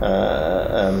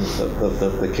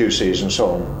the QCs and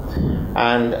so on.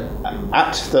 And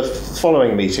at the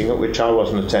following meeting, at which I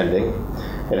wasn't attending,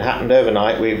 it happened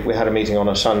overnight. We had a meeting on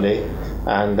a Sunday,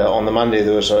 and on the Monday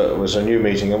there was a new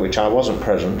meeting at which I wasn't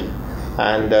present.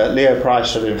 And Leo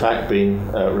Price had in fact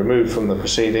been removed from the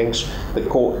proceedings.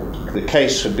 The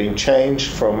case had been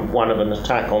changed from one of an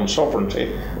attack on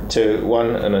sovereignty to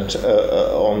one on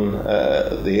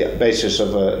the basis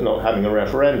of not having a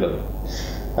referendum.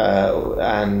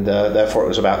 And therefore it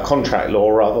was about contract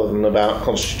law rather than about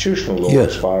constitutional law, yes,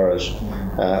 as far as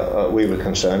we were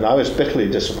concerned. I was bitterly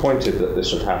disappointed that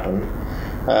this had happened.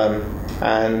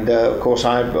 And of course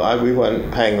we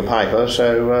weren't paying the piper,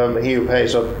 so he who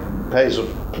pays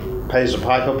the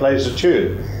piper plays the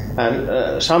tune.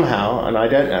 And somehow, and I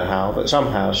don't know how, but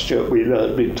somehow Stuart Wheeler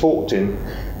had been talked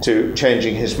into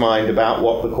changing his mind about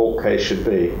what the court case should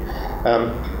be.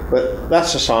 But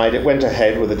that's aside, it went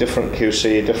ahead with a different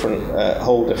QC, a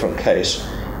whole different case.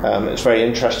 It's very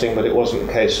interesting, but it wasn't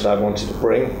the case that I wanted to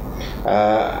bring.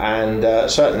 And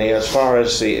certainly as far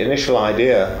as the initial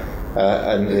idea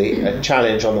and the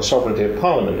challenge on the sovereignty of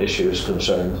Parliament issue is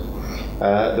concerned,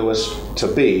 there was to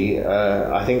be,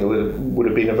 I think it would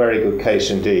have been a very good case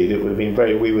indeed. It would have been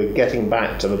we were getting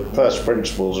back to the first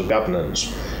principles of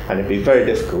governance, and it'd be very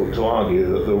difficult to argue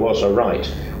that there was a right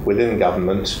within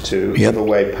government to give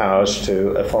away powers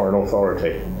to a foreign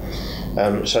authority.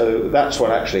 So that's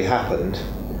what actually happened.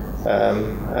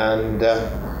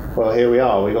 Well, here we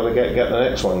are. We've got to get the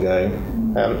next one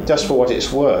going. Just for what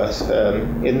it's worth,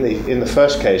 in the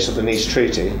first case of the Nice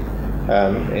Treaty,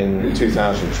 in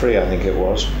 2003, I think it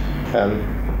was,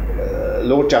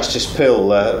 Lord Justice Pill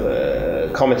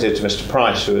commented to Mr.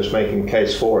 Price, who was making a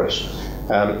case for us.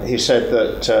 He said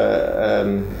that,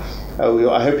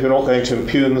 I hope you're not going to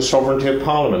impugn the sovereignty of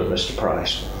Parliament, Mr.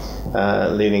 Price,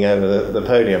 leaning over the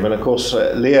podium. And of course,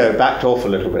 Leo backed off a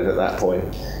little bit at that point,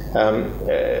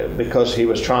 because he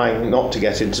was trying not to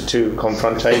get into too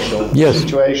confrontational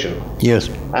situation. Yes.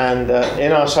 And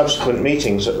in our subsequent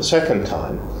meetings at the second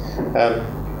time,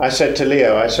 I said to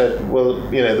Leo, I said, well,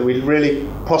 we really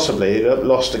possibly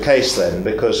lost the case then,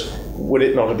 because would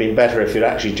it not have been better if you'd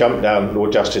actually jumped down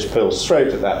Lord Justice Pill's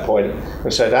throat at that point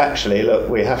and said, actually, look,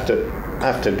 we have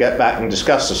to get back and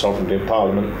discuss the sovereignty of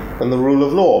Parliament and the rule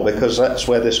of law, because that's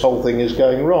where this whole thing is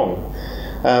going wrong.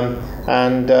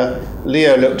 And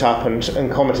Leo looked up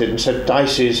and commented and said,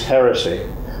 Dicey's heresy.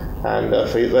 And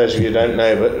for those of you who don't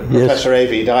know, but Professor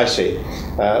A.V. Dicey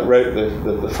wrote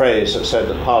the phrase that said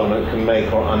that Parliament can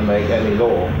make or unmake any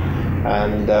law.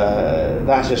 And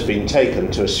that has been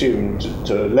taken to assume,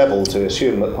 to a level to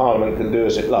assume that Parliament can do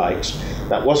as it likes.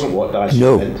 That wasn't what Dicey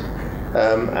meant.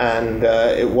 And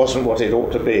it wasn't what it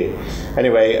ought to be.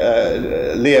 Anyway,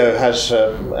 Leo has,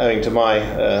 owing to my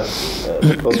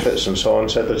booklets and so on,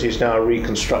 said that he's now a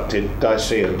reconstructed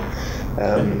Dicean,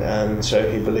 and so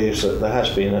he believes that there has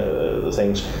been the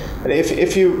things. And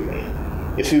if you're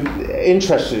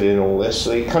interested in all this,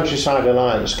 the Countryside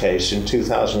Alliance case in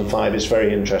 2005 is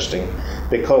very interesting,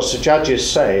 because the judges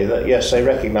say that yes, they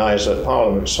recognise that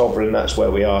Parliament's sovereign, that's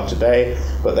where we are today,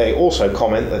 but they also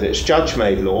comment that it's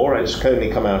judge-made law, it's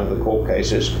only come out of the court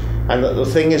cases, and that the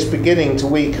thing is beginning to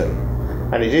weaken,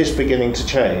 and it is beginning to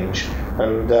change.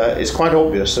 And it's quite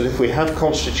obvious that if we have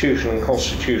constitution and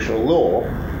constitutional law,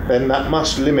 then that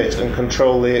must limit and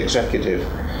control the executive.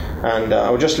 And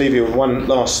I'll just leave you with one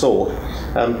last thought.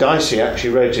 Dicey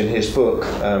actually wrote in his book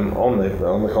on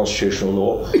the constitutional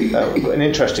law an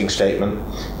interesting statement.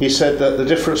 He said that the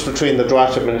difference between the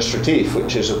droit administratif,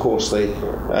 which is of course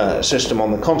the system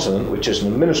on the continent, which is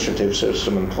an administrative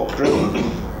system and top-driven,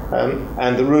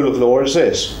 and the rule of law is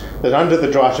this, that under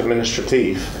the droit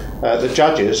administratif, the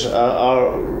judges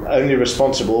are only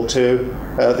responsible to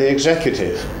the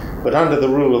executive. But under the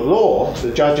rule of law,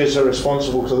 the judges are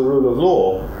responsible to the rule of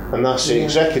law, and thus the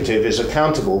executive is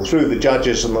accountable through the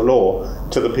judges and the law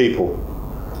to the people,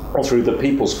 or through the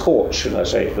people's court, should I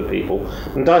say, to the people.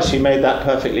 And Dicey made that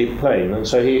perfectly plain, and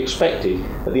so he expected,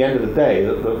 at the end of the day,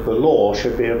 that the law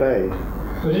should be obeyed.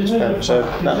 But isn't it so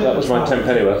that was my 10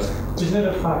 pennyworth. isn't it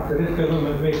a fact that if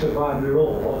government makes a bad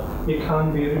law, it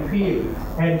can be repealed?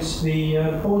 Hence the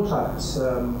poll tax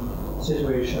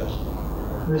situation.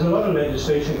 There's a lot of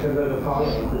legislation coming out of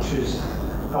Parliament which is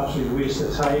absolutely waste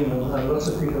of time, and lots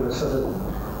of people are sort of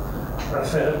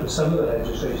fed up with some of the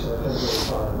legislation that comes out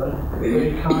of Parliament, but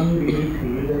it can be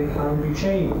repealed and it can be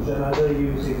changed. And as I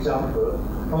use the example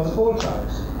of the poll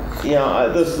tax. Yeah,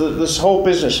 this whole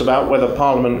business about whether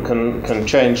Parliament can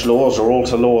change laws or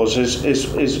alter laws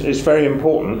is very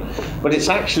important, but it's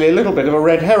actually a little bit of a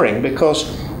red herring, because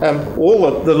all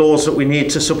of the laws that we need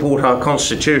to support our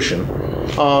Constitution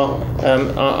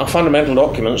are fundamental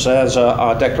documents. There's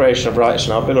our Declaration of Rights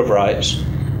and our Bill of Rights,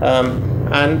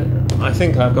 and I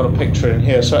think I've got a picture in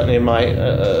here, certainly in my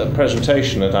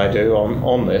presentation that I do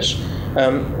on this.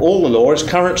 All the law is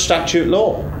current statute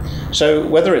law. So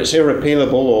whether it's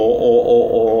irrepealable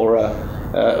or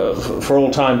for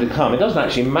all time to come, it doesn't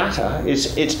actually matter.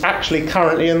 It's actually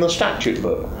currently in the statute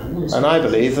book. And I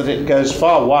believe that it goes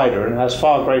far wider and has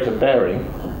far greater bearing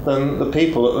than the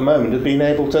people at the moment have been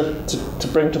able to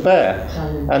bring to bear.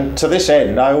 And to this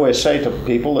end, I always say to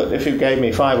people that if you gave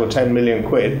me 5 or 10 million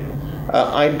quid,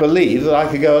 I believe that I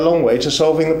could go a long way to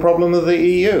solving the problem of the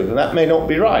EU. That may not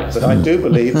be right, but I do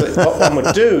believe that what one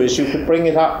would do is you could bring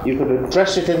it up, you could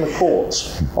address it in the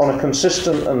courts on a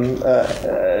consistent and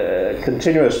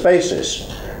continuous basis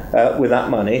with that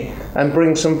money, and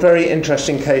bring some very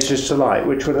interesting cases to light,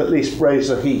 which would at least raise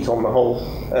the heat on the whole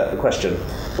question.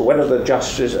 But whether the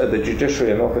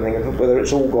judiciary and everything, whether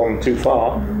it's all gone too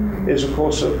far, is of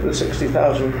course the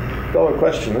 $60,000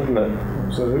 question, isn't it?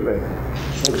 Absolutely.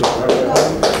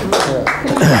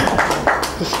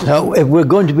 Now, if we're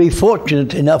going to be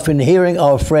fortunate enough in hearing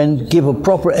our friend give a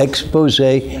proper expose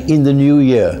in the new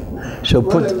year, so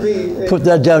put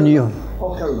that down.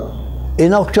 October.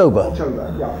 In October.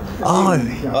 October, yeah.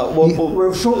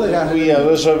 We'll sort that out.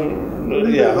 There's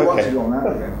okay.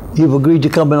 You've agreed to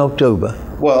come in October.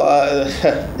 Well,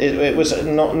 it was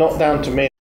not down to me.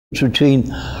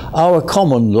 Between our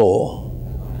common law,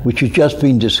 which has just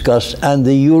been discussed, and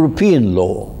the European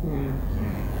law.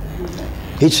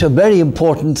 It's a very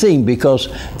important thing, because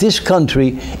this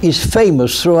country is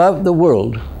famous throughout the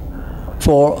world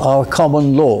for our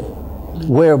common law,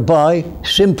 whereby,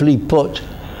 simply put,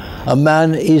 a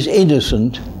man is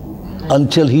innocent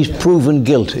until he's proven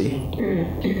guilty.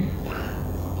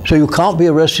 So you can't be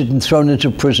arrested and thrown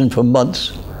into prison for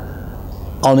months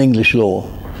on English law.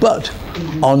 But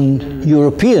on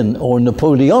European or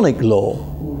Napoleonic law,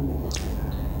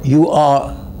 you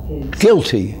are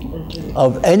guilty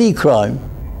of any crime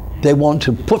they want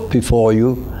to put before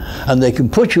you, and they can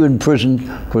put you in prison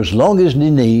for as long as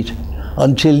they need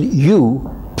until you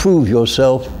prove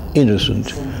yourself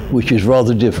innocent, which is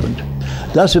rather different.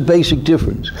 That's a basic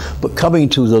difference. But coming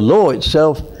to the law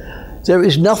itself, there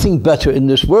is nothing better in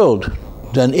this world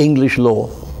than English law.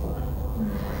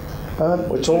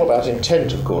 It's all about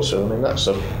intent, of course. I mean, that's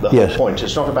the whole point.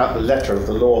 It's not about the letter of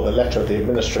the law, the letter of the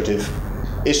administrative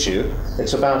issue.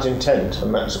 It's about intent,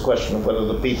 and that's a question of whether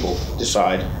the people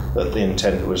decide that the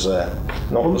intent was there,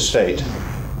 not the state.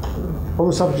 On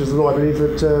the subject of the law, I believe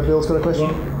that Bill's got a question.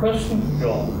 Well, question for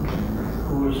John,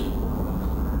 who was...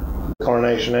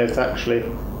 Coronation oath, actually,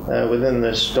 within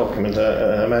this document,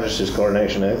 Her Majesty's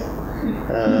coronation oath.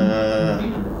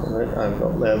 I've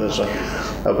got there.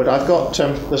 But I've got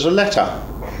there's a letter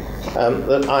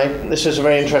this is a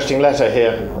very interesting letter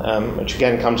here, which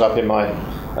again comes up in my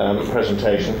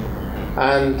presentation.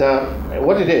 And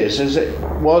what it is it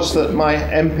was that my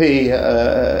MP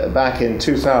back in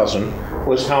 2000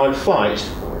 was Howard Flight,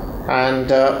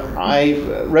 and I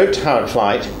wrote to Howard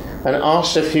Flight and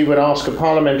asked if he would ask a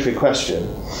parliamentary question,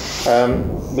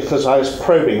 because I was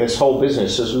probing this whole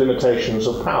business as limitations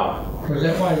of power. Was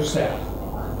that why it was there?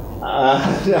 No,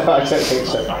 I don't think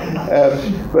so.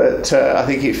 But I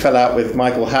think he fell out with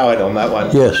Michael Howard on that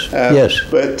one. Yes, yes.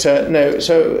 But no,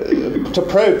 so to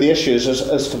probe the issues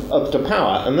as to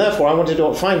power, and therefore I wanted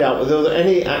to find out whether there were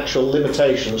any actual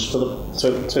limitations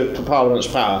to Parliament's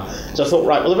power. So I thought,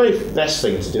 right, well, the very best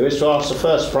thing to do is to ask the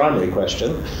first primary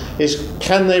question, is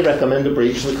can they recommend a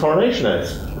breach of the coronation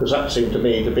oath? Because that seemed to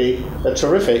me to be a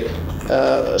terrific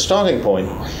starting point.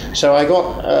 So I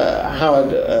got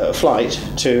Howard Flight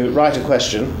to write a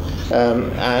question,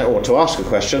 or to ask a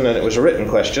question, and it was a written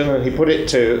question, and he put it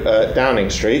to Downing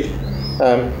Street,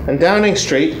 and Downing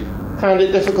Street found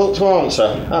it difficult to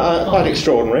answer, quite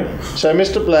extraordinary. So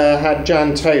Mr. Blair had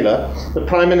Jan Taylor. The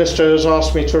Prime Minister has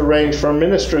asked me to arrange for a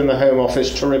minister in the Home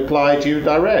Office to reply to you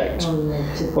direct.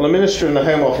 Well, the minister in the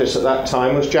Home Office at that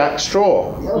time was Jack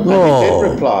Straw, and he did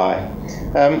reply.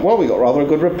 Well, we got rather a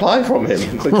good reply from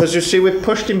him, because you see, we've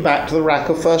pushed him back to the rack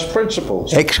of first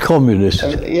principles. Ex-communist.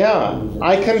 Yeah.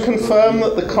 I can confirm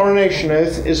that the coronation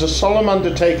oath is a solemn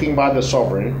undertaking by the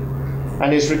sovereign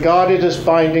and is regarded as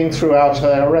binding throughout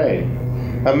her reign.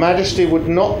 Her Majesty would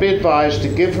not be advised to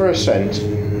give her assent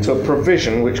to a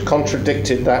provision which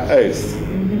contradicted that oath.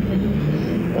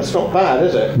 That's not bad,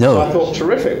 is it? No. I thought,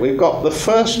 terrific. We've got the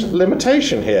first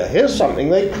limitation here. Here's something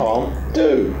they can't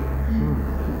do.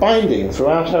 Binding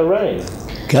throughout her reign.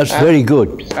 That's very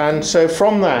good. And so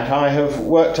from that I have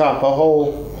worked up a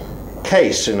whole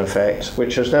case, in effect,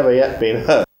 which has never yet been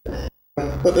heard.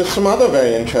 But there's some other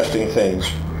very interesting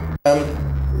things.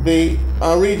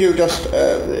 I'll read you just,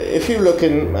 if you look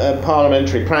in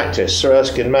parliamentary practice, Sir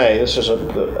Erskine May, this is a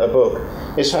book,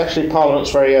 it's actually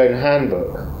Parliament's very own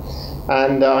handbook.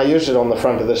 And I used it on the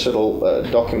front of this little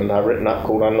document I've written up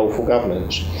called Unlawful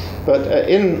Governance. But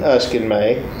in Erskine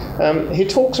May, he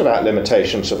talks about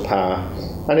limitations of power.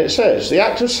 And it says, the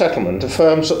Act of Settlement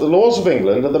affirms that the laws of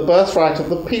England are the birthright of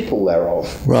the people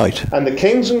thereof. Right. And the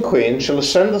kings and queens shall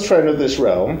ascend the throne of this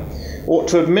realm, ought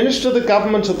to administer the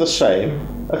government of the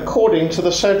same according to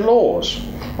the said laws.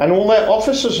 And all their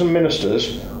officers and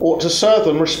ministers ought to serve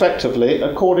them respectively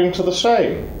according to the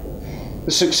same.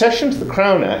 The succession to the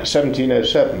Crown Act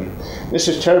 1707, this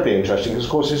is terribly interesting because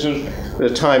of course this is the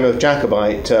time of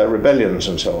Jacobite rebellions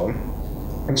and so on.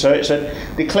 And so it said,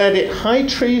 declared it high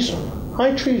treason.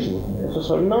 High treason. It's a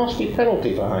sort of nasty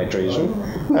penalty for high treason.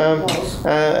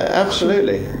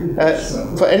 Absolutely.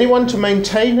 For anyone to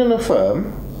maintain and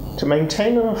affirm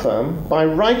by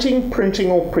writing, printing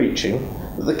or preaching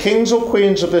that the kings or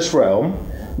queens of this realm,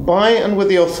 by and with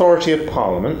the authority of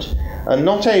Parliament, are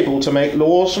not able to make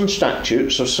laws and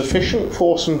statutes of sufficient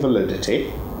force and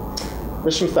validity,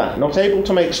 listen to that, not able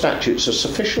to make statutes of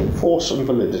sufficient force and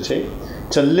validity,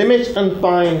 to limit and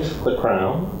bind the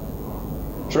crown,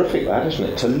 terrific that, isn't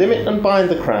it, to limit and bind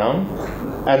the crown,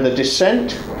 and the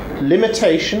descent,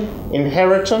 limitation,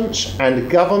 inheritance and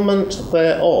government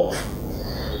thereof.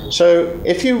 So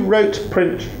if you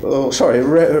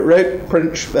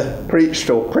preached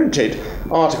or printed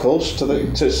articles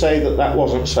to say that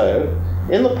wasn't so,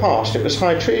 in the past it was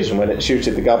high treason when it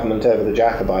suited the government over the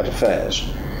Jacobite affairs.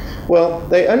 Well,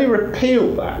 they only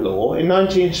repealed that law in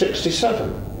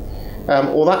 1967,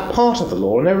 or that part of the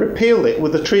law, and they repealed it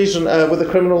with the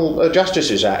Criminal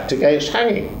Justices Act against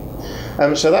hanging.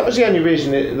 So that was the only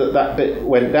reason that bit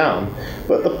went down.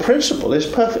 But the principle is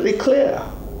perfectly clear.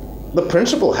 The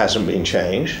principle hasn't been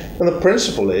changed, and the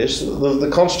principle is that the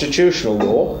constitutional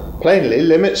law plainly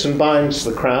limits and binds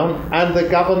the crown and the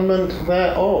government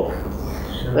thereof.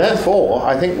 Therefore,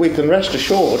 I think we can rest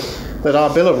assured that our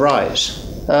Bill of Rights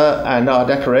and our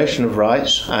Declaration of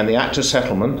Rights and the Act of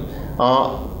Settlement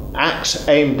are acts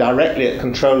aimed directly at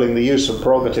controlling the use of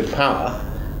prerogative power.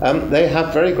 They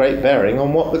have very great bearing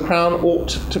on what the Crown ought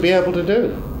to be able to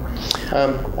do.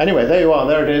 Anyway, there you are,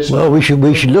 there it is. Well, we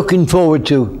should looking forward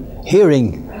to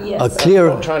hearing a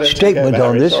clear statement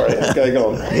on this. Sorry, it's going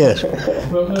on. Yes.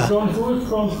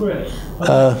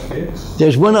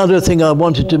 There's one other thing I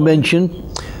wanted to mention.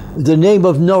 The name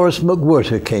of Norris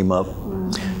McWhirter came up.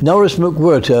 Norris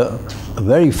McWhirter, a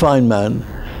very fine man,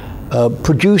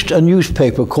 produced a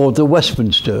newspaper called the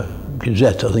Westminster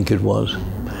Gazette, I think it was,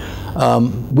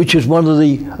 which is one of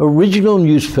the original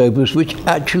newspapers which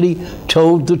actually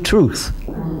told the truth.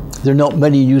 There are not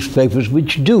many newspapers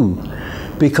which do,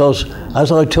 because,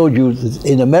 as I told you,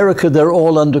 in America they're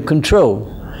all under control.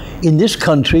 In this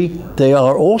country, they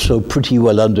are also pretty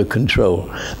well under control.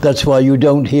 That's why you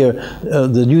don't hear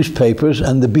the newspapers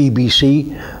and the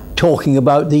BBC talking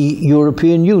about the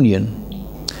European Union.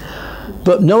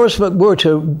 But Norris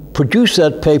McWhirter produced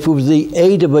that paper with the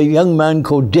aid of a young man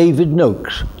called David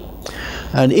Noakes.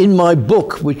 And in my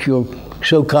book, which you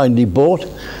so kindly bought,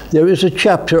 there is a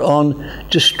chapter on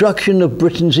destruction of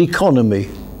Britain's economy.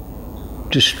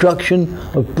 Destruction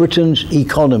of Britain's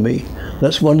economy.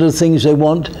 That's one of the things they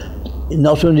want,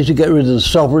 not only to get rid of the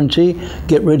sovereignty,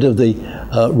 get rid of the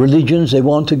religions, they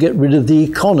want to get rid of the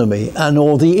economy and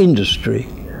all the industry.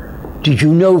 Did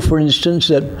you know, for instance,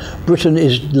 that Britain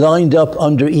is lined up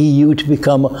under EU to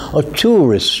become a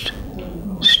tourist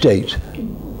state?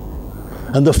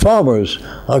 And the farmers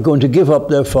are going to give up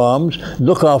their farms,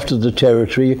 look after the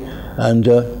territory, and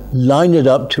line it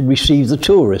up to receive the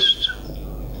tourists.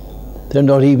 They're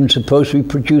not even supposed to be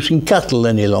producing cattle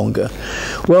any longer.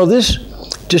 Well, this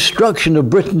destruction of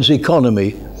Britain's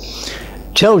economy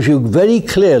tells you very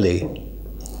clearly,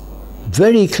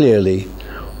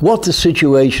 what the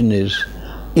situation is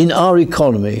in our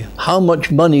economy, how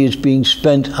much money is being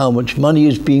spent, how much money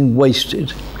is being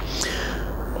wasted.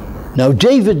 Now,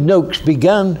 David Noakes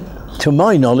began to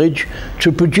my knowledge,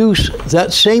 to produce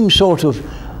that same sort of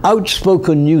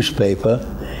outspoken newspaper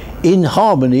in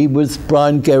harmony with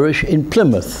Brian Gerrish in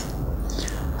Plymouth.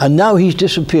 And now he's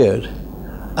disappeared.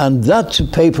 And that's a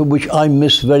paper which I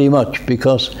miss very much,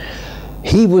 because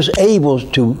he was able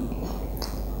to,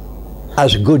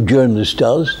 as a good journalist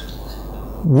does,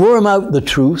 worm out the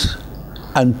truth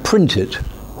and print it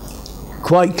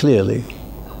quite clearly.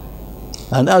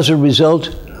 And as a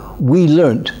result, we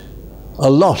learnt a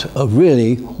lot of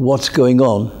really what's going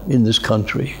on in this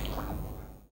country.